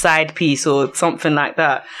little side piece or something like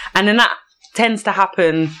that. And then that tends to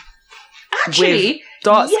happen with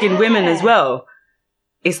dark-skinned women as well.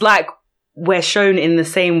 It's like we're shown in the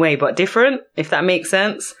same way but different, if that makes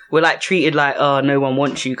sense. We're like treated like, no one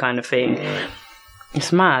wants you kind of thing.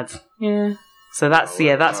 It's mad. Yeah. So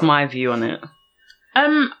that's my view on it.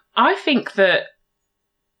 I think that,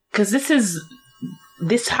 because this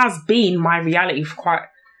has been my reality for quite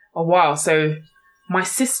a while. So my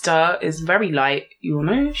sister is very light, you all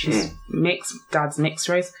know. She's mixed, dad's mixed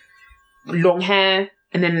race, long hair,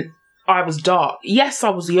 and then I was dark. Yes, I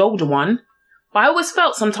was the older one, but I always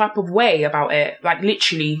felt some type of way about it, like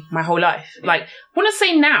literally my whole life. Like, I want to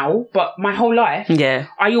say now, but my whole life, I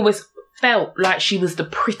always felt like she was the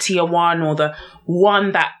prettier one or the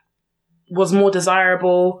one that was more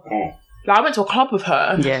desirable. Like, I went to a club with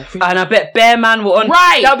her. Yeah. And I bet Bear Man were on.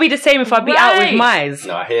 Right. That would be the same if I'd be out with Mize.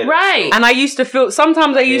 No, I hear that. Right. And I used to feel,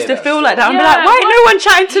 sometimes I used to feel like that. I'm like, why ain't no one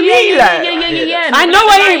chatting to me? Yeah. I know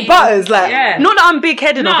I ain't Butters. Like, not that I'm big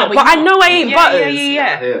headed but I know I ain't Butters.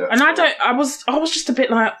 Yeah. And I was just a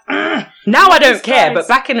bit like, now I don't care, but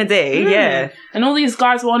back in the day, And all these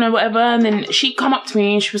guys were on or whatever. And then she'd come up to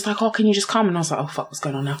me and she was like, can you just come? And I was like, oh, fuck, what's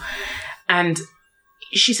going on now? And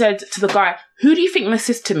she said to the guy, who do you think this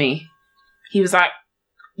is to me? He was like,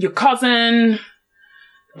 your cousin,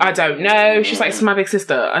 I don't know. She's like, it's my big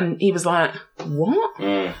sister. And he was like, what?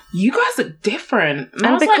 You guys are different. And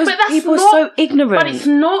I was because like, but that's people are so ignorant. But it's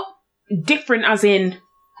not different as in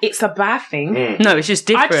it's a bad thing. No, it's just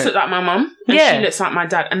different. I just look like my mum and she looks like my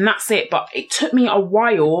dad. And that's it. But it took me a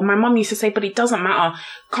while. My mum used to say, but it doesn't matter.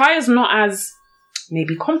 Kaya's not as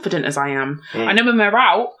maybe confident as I am. I know when we're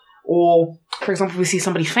out, or, for example, we see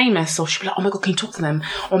somebody famous, or she'll be like, oh my God, can you talk to them?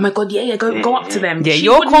 Oh my God, go up to them. Yeah,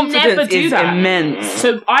 your confidence is immense.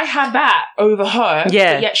 So I have that over her, but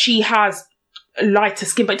yet she has lighter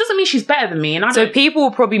skin, but it doesn't mean she's better than me. And so people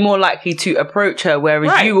will probably more likely to approach her,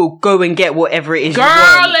 whereas you will go and get whatever it is. Girl, you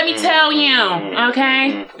want. let me tell you,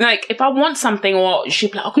 okay? Like, if I want something, or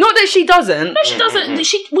she'd be like, not that she doesn't. No, she doesn't.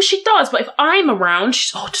 She does. But if I'm around,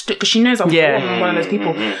 she's just do it, because she knows I'm one of those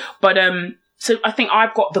people. But so I think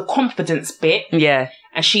I've got the confidence bit, and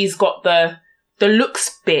she's got the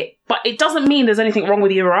looks bit. But it doesn't mean there's anything wrong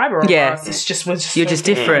with either of us. It's just you're just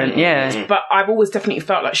different, But I've always definitely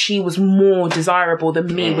felt like she was more desirable than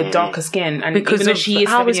me with darker skin, and because even of though she is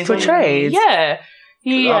how it's portrayed. Yeah.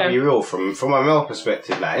 I'll be real, from a male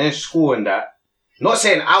perspective, like in school and that. Not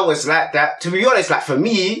saying I was like that. To be honest, like for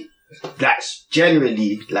me, like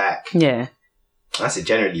generally, like I say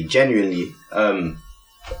genuinely.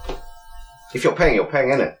 If you're paying,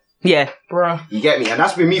 innit? Yeah, bruh. You get me? And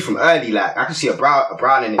that's been me from early. Like, I could see a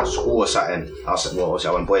brown in school or something. I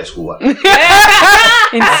went boy at school. In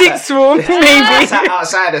sixth form, maybe.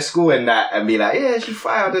 Outside of school and that, and be like, yeah, she's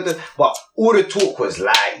fine. But all the talk was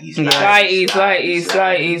lighties. You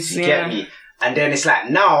get me? And then it's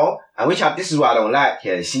like now, this is what I don't like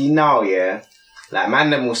here. See now, like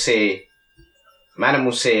man them will say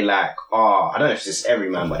like, oh, I don't know if it's every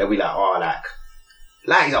man, but they'll be like, oh, like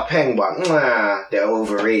lighties are paying, but they're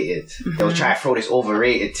overrated. They'll try to throw this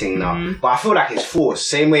overrated thing now. But I feel like it's forced.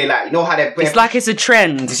 Same way, like, you know how they're... It's like it's a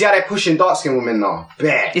trend. You see how they're pushing dark-skinned women now?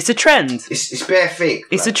 Bare. It's a trend. It's bare fake.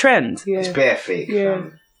 It's a trend. It's bare fake. Yeah.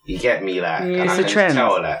 You get me? Like, it's a trend.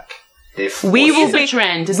 Tell, like, we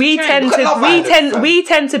tend to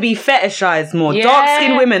be fetishized more.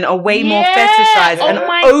 Dark-skinned women are way more fetishized and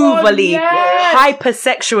overly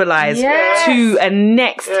hypersexualized to a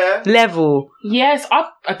next level. Yes,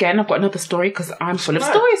 I've got another story because I'm full of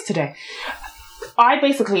stories today. I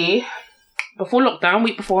basically, before lockdown,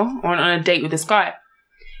 week before, on a date with this guy.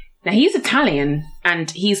 Now he's Italian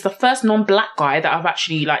and he's the first non-black guy that I've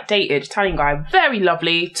actually like dated. Italian guy, very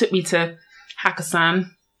lovely. Took me to Hakkasan.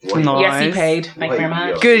 Nice. Yes, he paid. Thank you very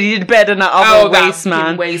much. Good, you did better than that other waste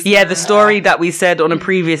man. The story that we said on a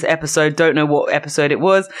previous episode, don't know what episode it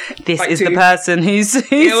was. This is the person whose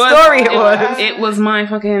story it was. It was my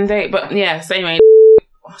fucking date. But yeah, so anyway,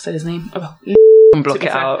 I said his name. Block it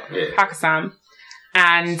out. Hakkasan.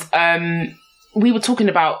 And we were talking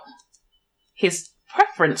about his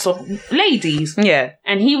preference of ladies. Yeah.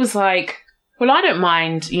 And he was like, well, I don't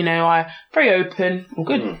mind, I'm very open, all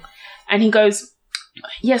good. And he goes,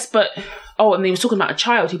 yes, but and he was talking about a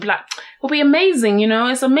child. He'd be like, it'll be amazing,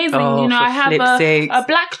 it's amazing, I have a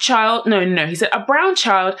black child. No, he said a brown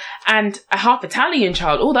child and a half Italian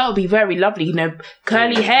child. Oh, that would be very lovely,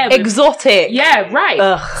 curly hair. Exotic. Yeah, right.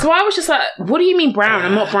 Ugh. So I was just like, what do you mean brown?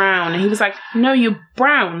 I'm not brown. And he was like, no, you're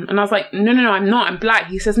brown. And I was like, no, I'm not. I'm black.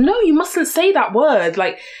 He says, no, you mustn't say that word.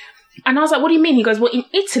 Like, and I was like, what do you mean? He goes, well, in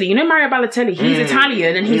Italy, Mario Balotelli, he's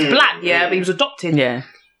Italian and he's black, but he was adopted. Yeah.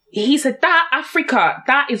 He said, that Africa,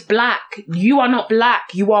 that is black. You are not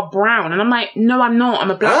black. You are brown. And I'm like, no, I'm not.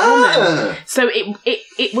 I'm a black woman. So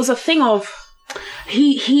it was a thing of,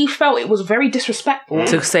 he felt it was very disrespectful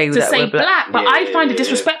to say black. But I find it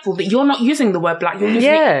disrespectful that you're not using the word black. You're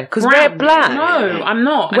using it because we're black. No, I'm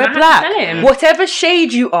not. We're black. Tell him. Whatever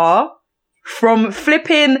shade you are, from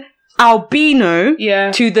flipping albino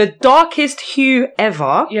to the darkest hue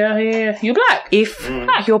ever. Yeah. You're black. If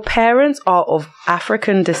your parents are of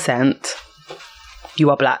African descent, you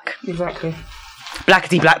are black. Exactly.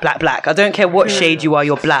 Blackety black. I don't care what shade you are,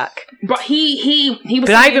 you're black. But he was.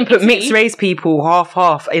 But I even put mixed race people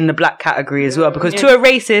half in the black category as well, because to a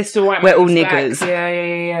racist, we're all niggers. Black.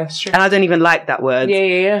 Yeah. Straight. And I don't even like that word.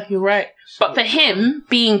 Yeah. You're right. But for him,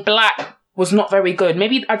 being black was not very good.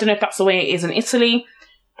 Maybe I don't know if that's the way it is in Italy.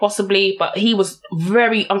 Possibly, but he was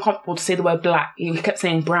very uncomfortable to say the word black. He kept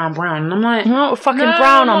saying brown, and I'm like, no,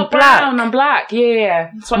 brown, I'm black. I'm black,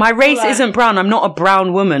 yeah. My race isn't brown. I'm not a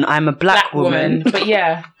brown woman. I'm a black woman. But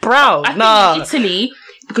yeah, brown. I think in Italy,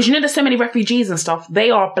 because there's so many refugees and stuff, they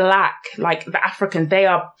are black. Like the Africans, they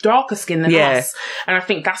are darker skinned than us. And I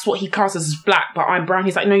think that's what he classes as black. But I'm brown.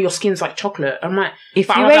 He's like, no, your skin's like chocolate. I'm like, if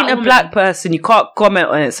you ain't a black person, you can't comment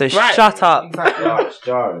on it. So shut up. Exactly.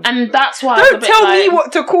 And that's why. Don't tell me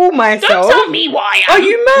what to call myself. Don't tell me why. Are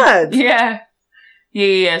you mad?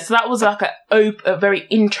 Yeah. So that was like a very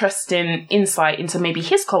interesting insight into maybe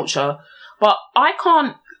his culture. But I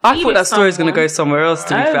can't. I thought that story was going to go somewhere else,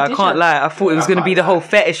 to be fair. I can't lie. I thought it was going to be the whole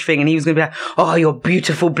fetish thing and he was going to be like, oh, your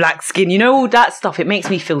beautiful black skin. All that stuff. It makes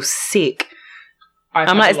me feel sick.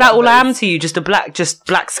 I'm like, is that all I am to you? Just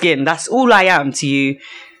black skin. That's all I am to you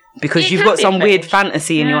because you've got some weird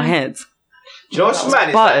fantasy in your head. Do you know what's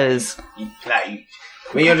mad? Butters. Like,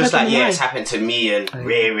 when you're just like, it's happened to me and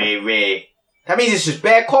rare. That means it's just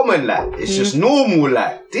bare common, like. It's just normal,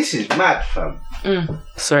 like. This is mad, fam.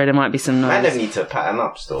 Sorry, there might be some noise. Man, they need to pattern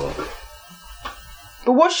up still.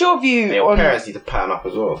 But what's your view Your parents need to pattern up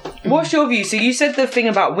as well. What's your view? So you said the thing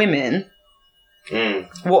about women.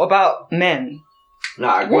 What about men? Nah,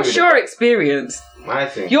 I agree What's your experience? My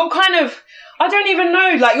thing. You're kind of... I don't even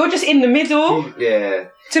know. Like, you're just in the middle. Yeah.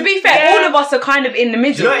 To be fair, all of us are kind of in the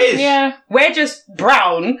middle. Do you know what it is? Yeah. We're just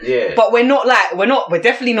brown. Yeah. But we're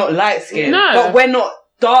definitely not light skinned. No. But we're not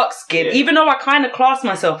dark skinned. Yeah. even though I kind of class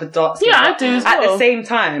myself as dark skinned. Yeah, I do as well. At the same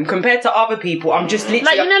time, compared to other people, I'm just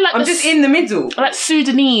literally, I'm just in the middle. Like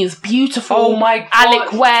Sudanese, beautiful. Oh my God. Alec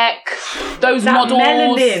Weck, those That models.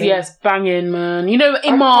 melanin. Yes, banging, man. You know, I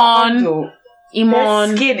can't handle. Their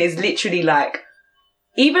Iman. skin is literally like,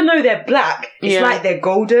 even though they're black, it's Yeah. like they're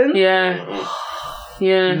golden. Yeah.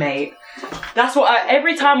 Yeah. Mate. That's what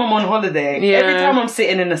every time I'm on holiday, Yeah. every time I'm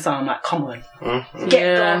sitting in the sun, I'm like, come on.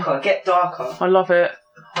 Get darker. I love it.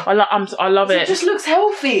 I love it. It just looks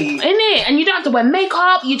healthy. Innit? And you don't have to wear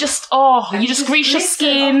makeup. You just grease your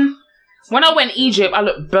skin. When I went Egypt, I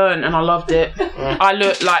looked burnt and I loved it. I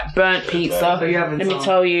looked like burnt pizza. Let me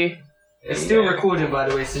tell you. It's still recorded, by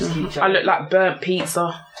the way, so just keep chatting. I look like burnt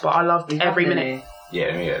pizza, but I loved every minute. Yeah,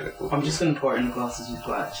 let me get it. I'm just going to pour it in the glasses you've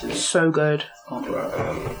got, actually. So good.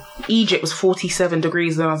 Egypt was 47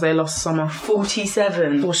 degrees when I was there last summer.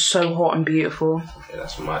 47. It was so hot and beautiful. Yeah,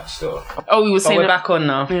 that's mad still. Oh, we were saying we're back on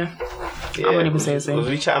now. Yeah. Yeah, I won't even say a thing. What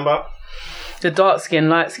was we chatting about? The dark skin,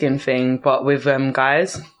 light skin thing, but with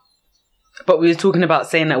guys. But we were talking about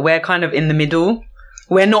saying that we're kind of in the middle.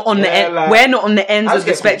 We're not on we're not on the ends of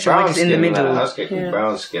the spectrum. We're just in the middle. I was getting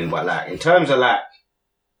brown skin, but like in terms of like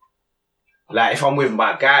if I'm with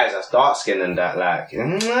my guys that's dark skin and that, like.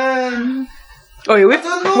 Oh, yeah,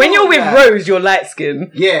 when you're with Rose, you're light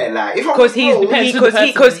skin. Yeah, like if I'm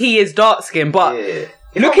because he is dark skin. But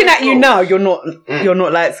looking at you now, you're not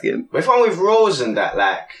light skin. But if I'm with Rose and that,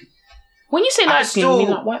 like. When you say light skin, you mean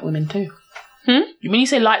like white women too? When you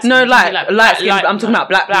say light skin, no, light skin. Like, I'm talking about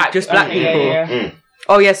black people, just black people. Yeah.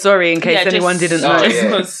 Oh yeah, sorry, in case anyone didn't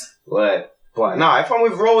know. Word. But no, if I'm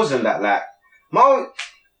with Rose and that, like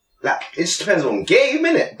it just depends on game,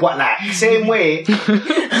 innit? But like same way,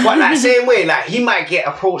 like he might get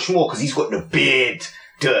approached more because he's got the beard.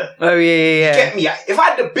 Oh yeah. Get me? If I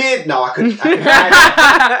had the beard now, I could kind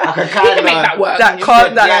of make that work. That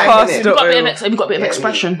cast. We've got a bit of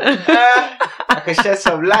expression. I can shed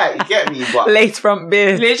some light. You get me? But lace front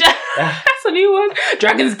beard. That's a new one.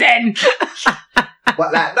 Dragon's Den.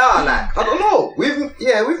 But like, nah, like I don't know.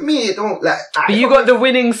 With me, it don't like. But you got the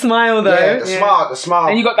winning smile though. Yeah, the smile,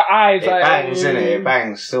 and you got the eyes. It bangs, innit? It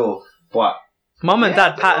bangs still. But Mum and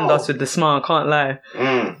Dad patterned us with the smile. Can't lie.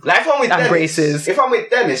 Like if I'm with Dennis, braces. If I'm with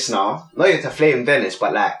Dennis now, not even to flame Dennis,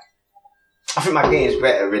 but like, I think my game's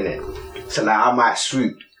better, innit? So like, I might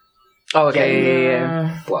swoop. Oh, okay,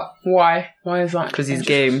 yeah. What? Why? Why is that? Because he's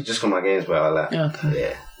game. Just because my game's better, like. Okay.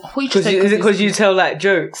 Yeah. Is it because you tell like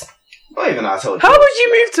jokes? Not even I told. How would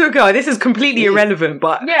you move to a girl? This is completely irrelevant,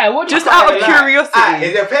 but just out of curiosity.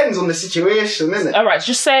 It depends on the situation, innit? All right,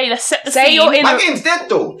 just say. Let's set the scene. My game's dead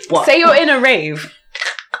though. What? Say you're in a rave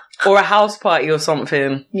or a house party or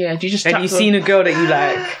something. Yeah. Do you just? And you've seen a girl that you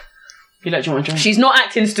like. You like, do you want to join? She's not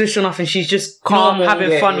acting stush enough, and she's just calm,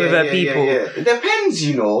 having fun with her people. Yeah. It depends,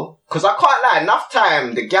 you know. Because I can't lie, enough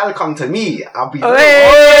time the gal come to me, I'll be not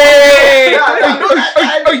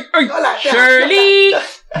like Shirley.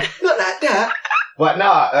 Not like that. But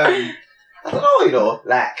nah, I don't know, you know,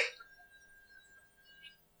 like,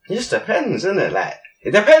 it just depends, innit? Like,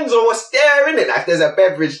 it depends on what's there, innit? Like, if there's a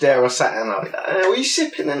beverage there or something, I'll be like, what are you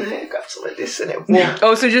sipping in here? Got some of this, innit?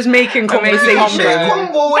 Oh, so just making conversation.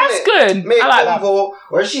 Convo, that's good. Make I like convo.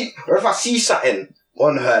 Or if I see something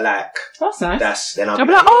on her, like, that's nice. Then I'll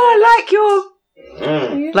be like, oh, I like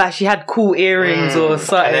your... Like, she had cool earrings or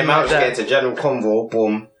something. And then I'll just get into general convo,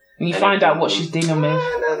 boom. And you find out what she's dealing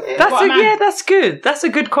with. That's good. That's a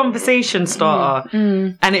good conversation starter.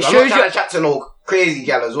 And it shows I'm not trying to chat to no crazy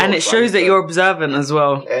gal as well. And it shows that you're observant as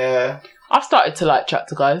well. Yeah. I've started to like chat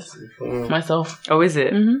to guys myself. Oh, is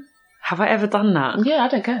it? Mm-hmm. Have I ever done that? Yeah, I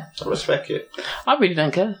don't care. I respect it. I really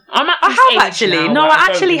don't care. I have actually. No, I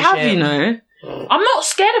actually have, you know. I'm not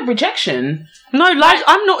scared of rejection. No, like,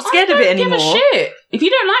 I'm not scared of it anymore. I don't give a shit. If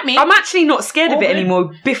you don't like me... I'm actually not scared of it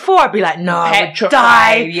anymore. Before, I'd be like, no, I would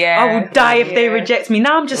die. I would die if they reject me.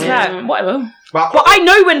 Now I'm just like... Whatever. But I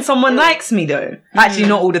know when someone likes me, though. Actually,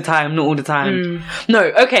 not all the time. No,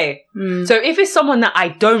 okay. So if it's someone that I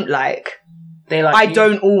don't like, I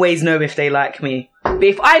don't always know if they like me. But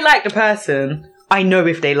if I like the person, I know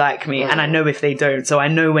if they like me, and I know if they don't. So I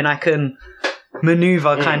know when I can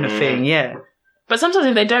maneuver kind of thing, yeah. But sometimes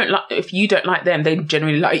if you don't like them, they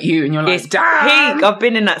generally like you, and you're like, it's damn. Peak. I've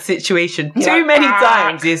been in that situation too many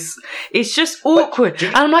times. It's just awkward,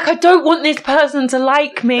 and I'm like, I don't want this person to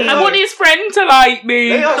like me. I want his friend to like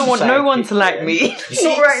me. I don't want no one to like me.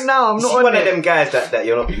 Not right now. I'm not one of them guys that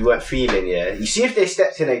you weren't feeling. Yeah, you see if they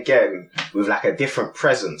stepped in again with like a different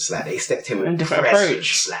presence, like they stepped in with a different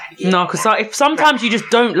approach. Like, no, because if sometimes you just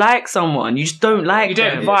don't like someone, you just don't like. You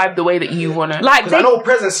don't vibe the way that you want to. Like, I know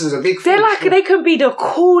presence is a big. They're like they can be the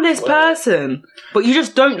coolest person, but you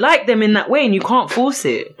just don't like them in that way, and you can't force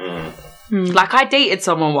it. Like I dated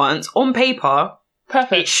someone once on paper,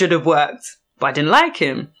 perfect. It should have worked, but I didn't like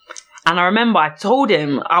him, and I remember I told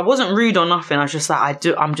him I wasn't rude or nothing. I was just like,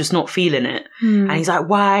 I'm just not feeling it, and he's like,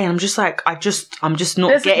 why? And I'm just like, I'm just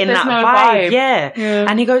not getting that no vibe. Yeah,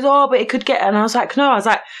 and he goes, oh, but it could get, and I was like, no, I was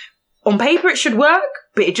like, on paper it should work,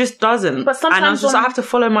 but it just doesn't. But sometimes and I was just, I have to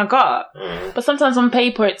follow my gut. But sometimes on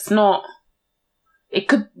paper it's not. It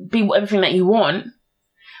could be everything that you want,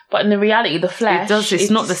 but in the reality, the flesh... It's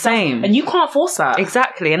not the same. And you can't force that.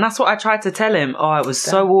 Exactly, and that's what I tried to tell him. Oh, it was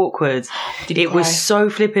so awkward. It was so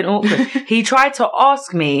flipping awkward. He tried to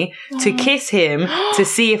ask me to kiss him to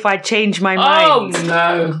see if I'd changed my mind. Oh,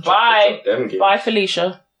 no. Bye. Bye,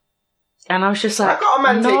 Felicia. And I was just like, I got a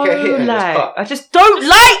man take a hit in this cup. I just don't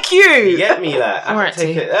like you! You get me, like, I can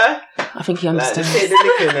take it, I think he understands. Just take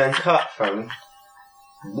the licking and cut, fam.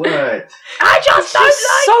 Word. I just don't like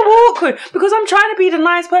so awkward because I'm trying to be the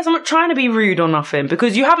nice person. I'm not trying to be rude or nothing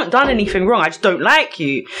because you haven't done anything wrong. I just don't like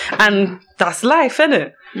you, and that's life,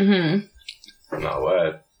 innit? No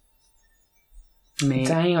word. Me.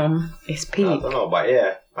 Damn, it's peak. I don't know, but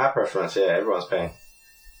yeah, my preference. Yeah, everyone's paying.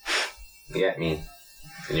 You get me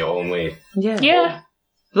in your own way. Yeah.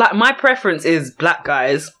 Like, my preference is black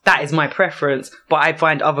guys. That is my preference. But I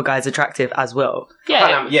find other guys attractive as well.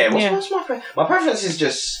 Yeah. What's my preference? My preference is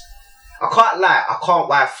just... I can't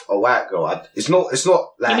wife a white girl. It's not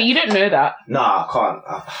like... Yeah, but you don't know that. Nah, I can't.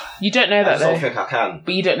 You don't know that, though. I don't think I can.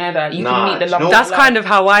 But you don't know that. You can meet the love. That's kind of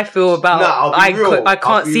how I feel about... I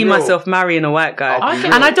can't see myself marrying a white guy.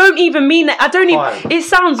 And I don't even mean it. It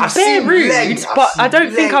sounds very rude, but I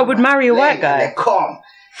don't think I would marry a white guy. They're calm.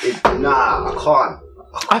 I can't.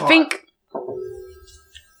 I think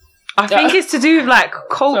it's to do with like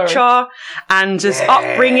culture and just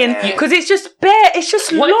upbringing because it's just bare. It's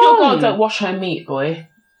just what long. If your girl don't wash her meat, boy?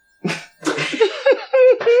 God,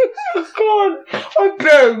 I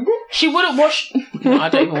beg. She wouldn't wash. No, I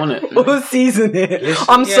don't even want it. Or season it.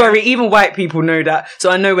 I'm sorry. Even white people know that, so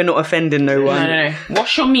I know we're not offending no one. No.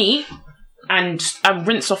 Wash your meat. And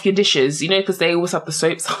rinse off your dishes, you know, because they always have the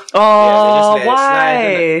soaps on. Oh,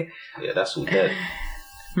 why? Yeah, that's all dead.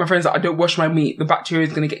 My friend's like, I don't wash my meat. The bacteria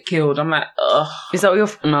is going to get killed. I'm like, ugh. Is that what you're...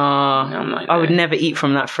 I'm like, I would never eat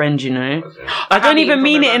from that friend, you know. I don't even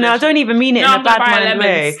mean it in a bad mind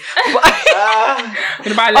way. I'm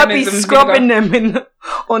gonna buy lemons. I'd be scrubbing them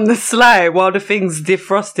on the sly while the thing's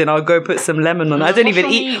defrosting. I'll go put some lemon on. I don't even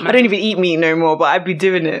eat meat no more, but I'd be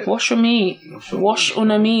doing it. Wash your meat. Wash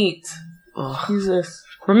on a meat. Oh, Jesus.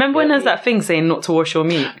 Remember when there's that thing saying not to wash your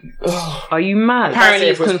meat? Are you mad? Apparently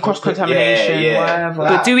it's cross-contamination, whatever.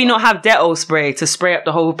 But do we not have Dettol spray to spray up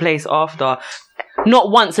the whole place after?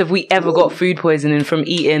 Not once have we ever got food poisoning from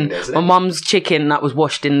eating my mum's chicken that was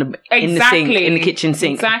washed in the sink, in the kitchen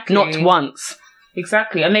sink. Exactly. Not once.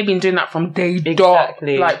 Exactly. And they've been doing that from day dot,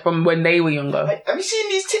 like from when they were younger. Have you seen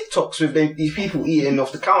these TikToks with these people eating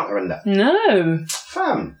off the counter and that? No.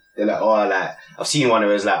 Fam. They're like, I've seen one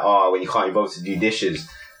where it's like, when you can't be bothered to do dishes.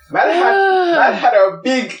 Man had a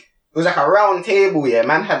big, it was like a round table, yeah.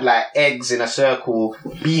 Man had like eggs in a circle,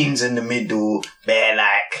 beans in the middle, bare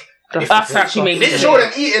like... That's actually made me sick. They showed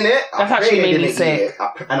them eating it. That's actually made me sick.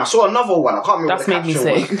 And I saw another one, I can't remember what the caption was. That's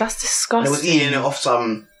made me sick. That's disgusting. And they was eating it off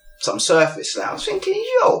some surface. Like, I was thinking,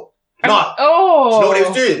 yo. Nah. Oh. Do you know what they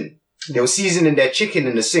was doing? They were seasoning their chicken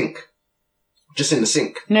in the sink. Just in the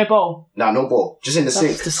sink. No bowl? No bowl. Just in the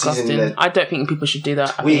sink. That's disgusting. I don't think people should do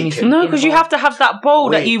that. No, because you have to have that bowl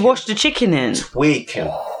that you wash the chicken in. Just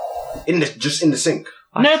in the sink.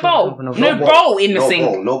 No bowl in the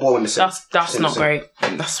sink. No bowl in the sink. That's not great.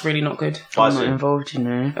 That's really not good. I'm not involved, you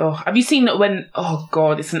know. Oh, have you seen that when... Oh,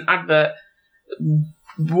 God, it's an advert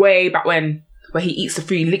way back when where he eats the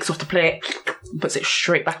food, licks off the plate, puts it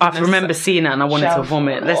straight back. I remember seeing that and I wanted to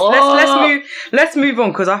vomit. Let's move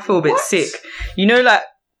on because I feel a bit sick. You know, like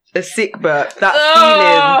a sick burp. That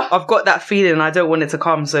feeling. I've got that feeling. And I don't want it to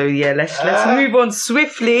come. So yeah, let's move on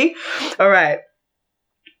swiftly. All right.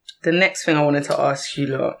 The next thing I wanted to ask you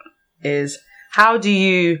lot is, how do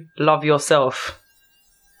you love yourself?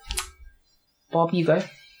 Bob, you go.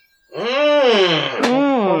 Bob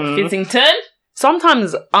Fizzington.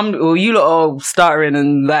 sometimes you lot are stuttering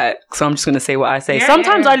and like, so I'm just going to say what I say.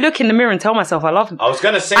 Sometimes I look in the mirror and tell myself I love you. I was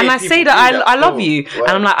going to say, and I say that I love you. Wow.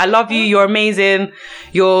 And I'm like, I love you. You're amazing.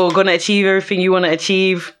 You're going to achieve everything you want to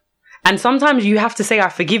achieve. And sometimes you have to say, I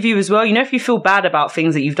forgive you as well. You know, if you feel bad about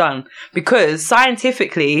things that you've done, because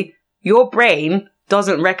scientifically, your brain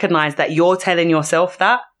doesn't recognize that you're telling yourself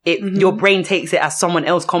that. Your brain takes it as someone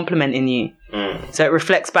else complimenting you. So it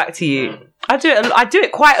reflects back to you. I do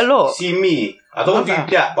it quite a lot. See me, I don't do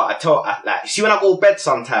that, but see when I go to bed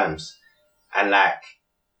sometimes, and like,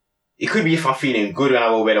 it could be if I'm feeling good when I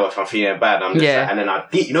go to bed or if I'm feeling bad, I'm just like, and then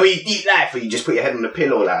you deep life where you just put your head on the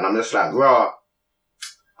pillow like, and I'm just like, raw.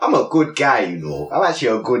 I'm a good guy, you know. I'm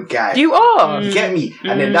actually a good guy. You are. You get me?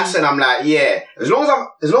 And then that's when I'm like, yeah. As long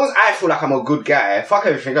as I feel like I'm a good guy, fuck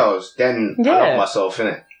everything else, then I love myself,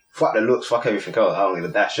 innit? Fuck the looks, fuck everything else. I don't give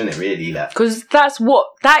a dash, innit? Really, like. Because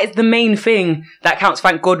that is the main thing that counts.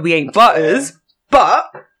 Thank God we ain't butters,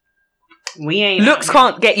 but we ain't. Looks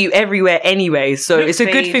can't get you everywhere anyway, so it's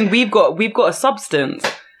a good thing we've got a substance.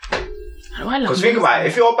 Because think about it,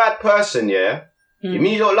 if you're a bad person, it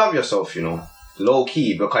means you don't love yourself, you know. Low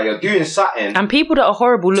key, because you're doing something. And people that are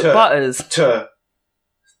horrible look butters. To,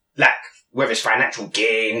 like, whether it's financial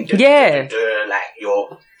gain. Like, do you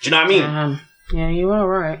know what I mean? Yeah, you are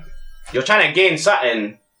right. You're trying to gain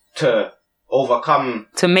something to overcome.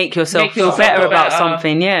 To make yourself feel better about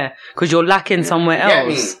something, because you're lacking somewhere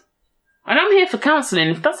else. And I'm here for counselling.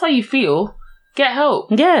 If that's how you feel, get help.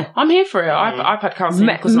 Yeah. I'm here for it. I've had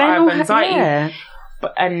counselling because I have anxiety.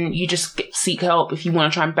 And you just seek help if you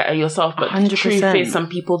want to try and better yourself. But 100%. The truth is, some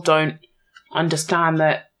people don't understand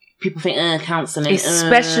that. People think, counselling.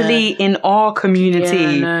 Especially in our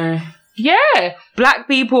community. Yeah. Black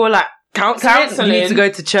people are like, counselling? You need to go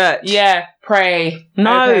to church. Yeah. Pray.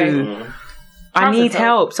 No. Okay. I need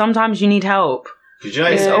help. Sometimes you need help. You know,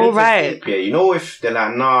 it's all right. You know, if they're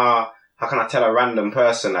like, nah, how can I tell a random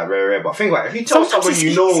person that very rare? But think about it. If you tell someone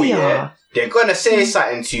you know, they're going to say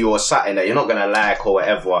something to you or something that you're not going to like or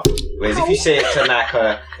whatever. Whereas if you say it to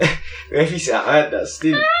like if you say, I heard that,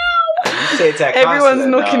 Steve. You say it to a everyone's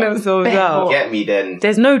knocking themselves out. Get me then.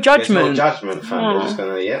 There's no judgment. There's no judgment, fam. They're just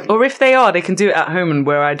going to, Or if they are, they can do it at home and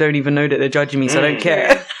where I don't even know that they're judging me, so I don't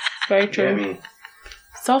care. Very true.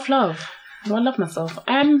 Self-love. I love myself.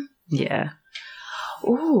 Yeah.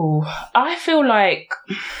 Ooh, I feel like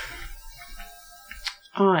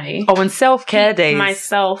on self-care days,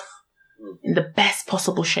 myself in the best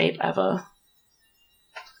possible shape ever.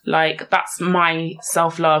 Like, that's my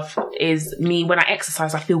self-love, is me. When I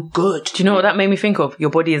exercise, I feel good. Do you know what that made me think of? Your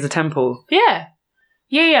body is a temple. Yeah.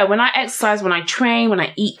 When I exercise, when I train, when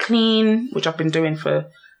I eat clean, which I've been doing for a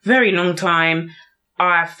very long time,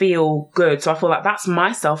 I feel good. So I feel like that's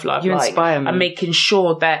my self-love. You inspire me. I'm making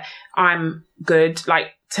sure that I'm good. Like,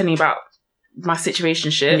 telling you about my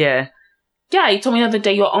situationship. Yeah, you told me the other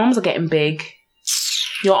day, your arms are getting big.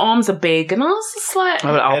 Your arms are big. And I was just like,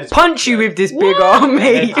 I'll punch you with this big arm,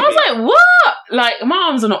 mate. I was like, what? Like, my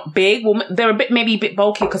arms are not big. Well, they're maybe a bit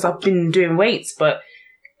bulky because I've been doing weights, but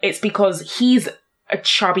it's because he's a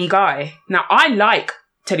chubby guy. Now, I like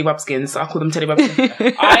Teddy Rubskins. I call them Teddy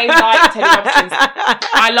Rubskins. I like Teddy Rubskins.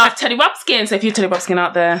 I love Teddy Rubskins. So if you're Teddy Rubskin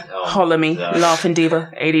out there, holler me. Laughing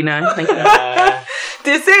Diva 89. Thank you.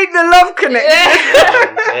 This ain't the love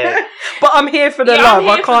connection. But I'm here for the love.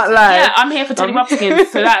 I can't lie. Yeah, I'm here for Teddy Rubskins.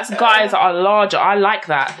 So that's guys that are larger. I like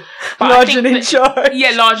that. But large and in charge.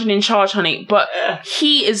 Yeah, large and in charge, honey. But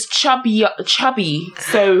he is chubby. So,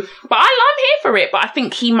 but I'm here for it. But I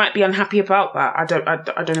think he might be unhappy about that. I don't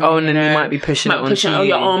know. Oh, and then he might be pushing it on you. Oh,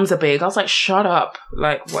 your arms are big. I was like, shut up.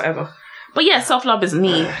 Like, whatever. But yeah, self-love is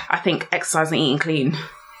me. I think exercising, eating clean.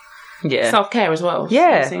 Yeah. Self-care as well.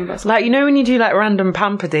 Yeah. Like, you know when you do like random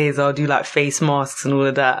pamper days or do like face masks and all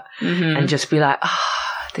of that and just be like,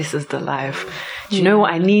 this is the life. Do you know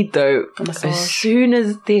what I need though? As soon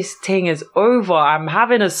as this thing is over, I'm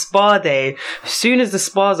having a spa day. As soon as the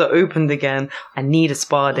spas are opened again, I need a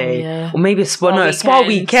spa day. Or maybe a spa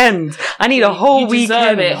weekend. I need a whole weekend. You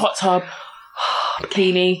deserve it. Hot tub.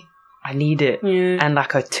 Bikini. I need it. Yeah. And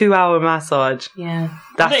like a 2-hour massage. Yeah.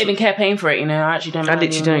 I don't even care paying for it, you know. I actually don't. I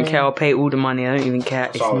literally don't care. I'll pay all the money. I don't even care.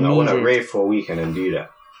 That's what I want to rave for a weekend and do that.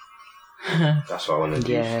 That's what I want to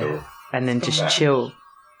do still. And then just chill.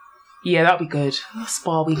 Yeah, that'd be good. A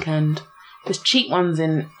spa weekend. There's cheap ones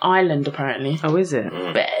in Ireland, apparently. Oh, is it?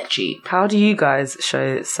 Bare cheap. How do you guys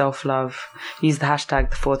show self-love? Use the hashtag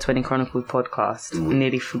the 420 Chronicles podcast.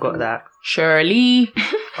 Nearly forgot that. Shirley.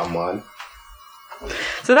 Come on.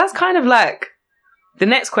 So that's kind of like the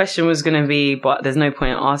next question was going to be, but there's no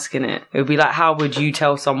point in asking it. It would be like, how would you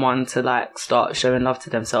tell someone to like start showing love to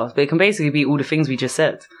themselves? But it can basically be all the things we just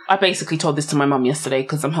said. I basically told this to my mum yesterday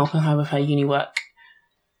because I'm helping her with her uni work.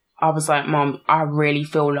 I was like, Mum, I really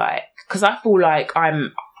feel like, because I feel like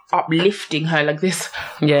I'm uplifting her like this.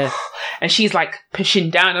 Yeah. And she's like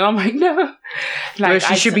pushing down and I'm like, no. Like,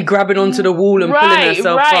 she should be grabbing onto the wall and pulling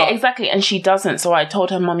herself up. Right, exactly. And she doesn't. So I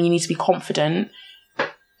told her, Mum, you need to be confident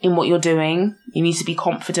in what you're doing. You need to be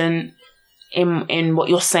confident in what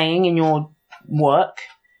you're saying in your work.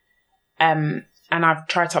 And I've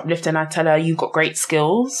tried to uplift her and I tell her, you've got great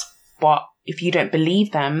skills, but if you don't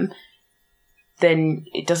believe them, then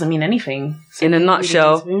it doesn't mean anything. So in a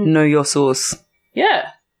nutshell, know your source. Yeah.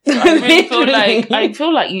 So I really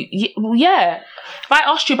feel like yeah. If I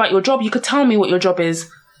asked you about your job, you could tell me what your job is.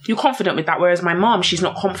 You're confident with that. Whereas my mom, she's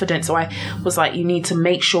not confident. So I was like, you need to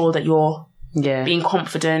make sure that you're being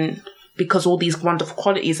confident because all these wonderful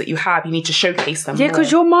qualities that you have, you need to showcase them. Yeah,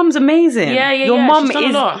 because your mum's amazing. Your mum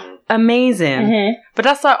is amazing. Mm-hmm. But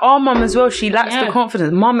that's like our mum as well. She lacks the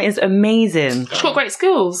confidence. Mum is amazing. She's got great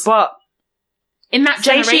skills. But in that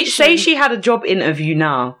generation... Say she had a job interview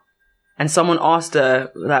now and someone asked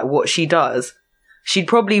her like what she does, she'd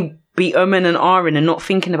probably be umming and ahhing and not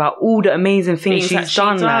thinking about all the amazing things she's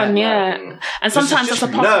done. Yeah. And sometimes that's a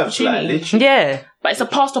past opportunity. Yeah. But it's a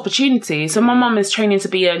past opportunity. So my mum is training to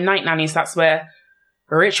be a night nanny. So that's where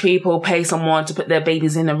rich people pay someone to put their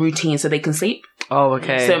babies in a routine so they can sleep. Oh,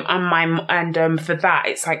 okay. So for that,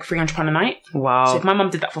 it's like £300 a night. Wow. So if my mum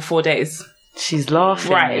did that for 4 days... She's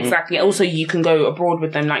laughing. Right, exactly. Also, you can go abroad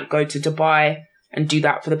with them, like go to Dubai and do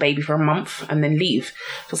that for the baby for a month and then leave.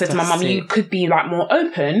 So I said to my mum, you could be like more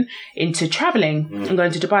open into travelling and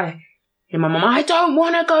going to Dubai. And my mum, I don't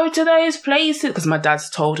want to go to those places because my dad's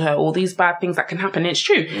told her all these bad things that can happen. It's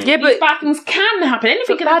true. Yeah, but these bad things can happen.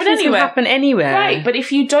 Anything can happen anywhere. Can happen anywhere. Right, but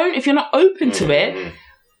if you're not open to it,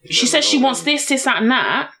 she says she wants this, that and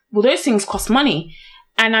that. Well, those things cost money.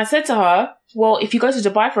 And I said to her, well, if you go to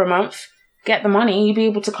Dubai for a month, get the money, you'll be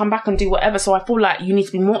able to come back and do whatever. So I feel like you need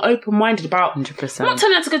to be more open-minded about 100%. I'm not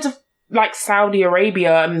telling her to go to like Saudi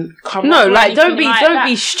Arabia and come don't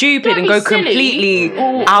be stupid and go silly. Completely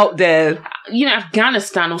out there.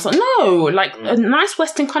 Afghanistan or something. No, like a nice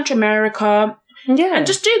Western country, America. Yeah. And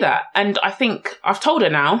just do that. And I think I've told her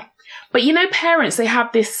now. But parents, they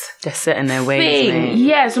have this they're set in their ways. Thing.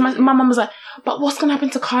 Yeah, so my mum was like, but what's gonna happen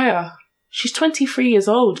to Kaya? She's 23 years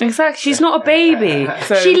old. Exactly. She's not a baby.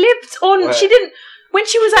 So, she lived on... She didn't... When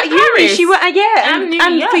she was at uni, she went...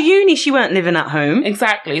 And for uni, she weren't living at home.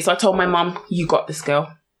 Exactly. So I told my mum, you got this,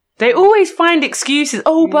 girl. They always find excuses.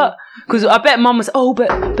 Oh, but... Because I bet mum was... Oh,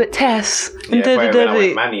 but Tess... Yeah, I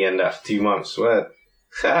went Manny and that for 2 months. What?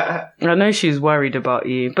 I know she was worried about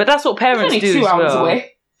you. But that's what parents do as well. 2 hours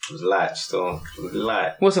away. It was light still. It was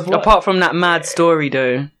light. Apart from that mad story,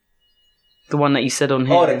 though. The one that you said on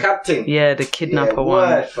here. Oh, the captain. Yeah, the kidnapper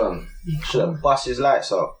one. Should have bust his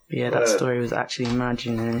lights up. Yeah, that story was actually mad,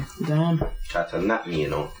 Damn. Tried to nap me,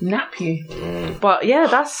 Nap you? But yeah,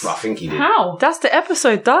 that's... I think he did. How? That's the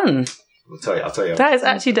episode done. I'll tell you. That is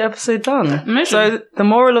actually the episode done. Amazing. So the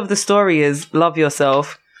moral of the story is love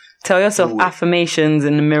yourself. Tell yourself affirmations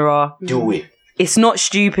in the mirror. Do it. It's not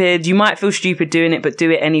stupid. You might feel stupid doing it, but do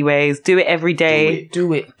it anyways. Do it every day.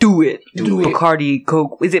 Do it. Bacardi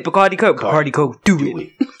Coke. Is it Bacardi Coke? Bacardi Coke. Do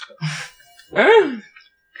it.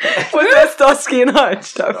 Was that Starsky and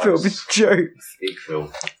Hutch? That film is jokes. Big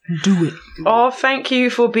film. Do it. Oh, thank you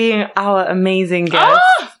for being our amazing guest.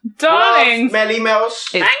 Oh, darling. Melly Mel's.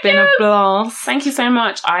 It's been a blast. Thank you so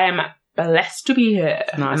much. I am blessed to be here.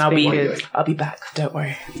 No, and I'll be back. Don't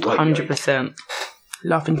worry. 100%.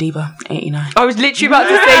 Laughing Diva 89. I was literally about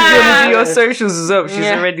to say, do you want to do your socials as well? She's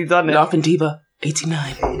already done it. Laughing Diva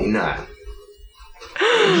 89. 89.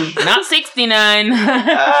 Not 69.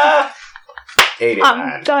 89.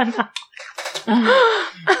 I'm done.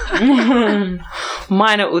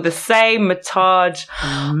 Mine are all the same. Massage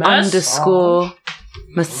 _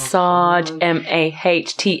 massage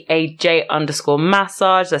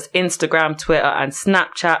MAHTAJ_massage. That's Instagram, Twitter, and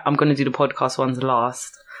Snapchat. I'm going to do the podcast ones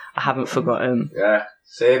last. I haven't forgotten. Yeah.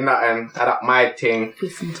 Say nothing. Add up my thing.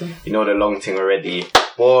 You know the long thing already.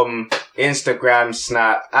 Boom. Instagram,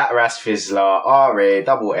 Snap, @RasFizzler,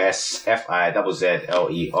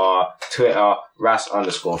 RASSFIZZLER. Twitter,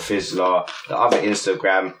 ras_Fizzler. The other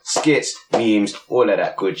Instagram, skits, memes, all of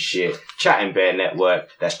that good shit. Chatting Bear Network.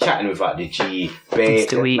 That's chatting without the G. Bay.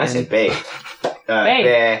 I said Bay.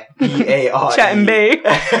 Bear. BAR. Chatting Bay.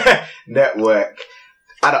 Network.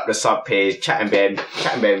 Add up the sub page, Chatting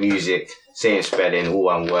Bear Music, same spelling, all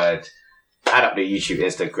one word. Add up the YouTube,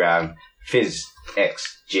 Instagram,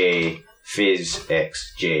 FizzXJ,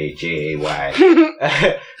 FizzXJJay.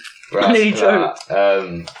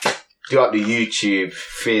 Do up the YouTube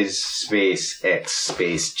Fizz space X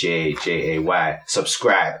space JJAY.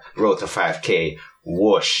 Subscribe. Roll to 5K.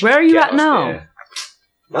 Whoosh. Where are you at now? There.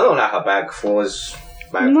 I don't like a bag 4's.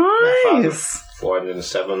 Nice.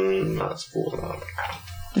 407. That's 4 now.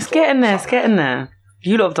 It's getting there.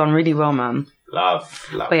 You lot have done really well, man. Love.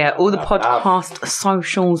 But yeah, all the podcast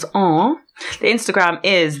socials are. The Instagram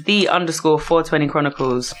is _420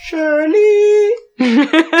 Chronicles. Shirley.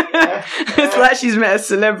 It's like she's met a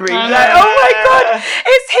celebrity. Like, oh my god,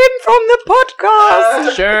 it's him from the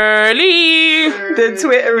podcast. Shirley. The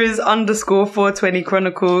Twitter is _420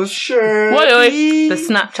 Chronicles. Shirley. The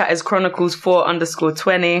Snapchat is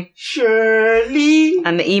Chronicles4_20. Shirley.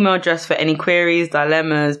 And the email address for any queries,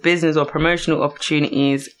 dilemmas, business or promotional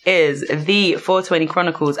opportunities is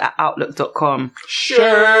the420chronicles@outlook.com.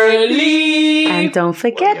 Shirley. And don't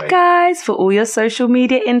forget, guys, for all your social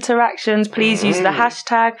media interactions, please use the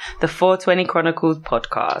hashtag the420 Chronicles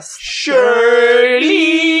podcast. Shirley.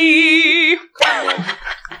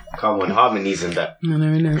 Come on, harmonies in that. No.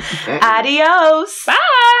 Adios. Bye.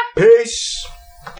 Peace.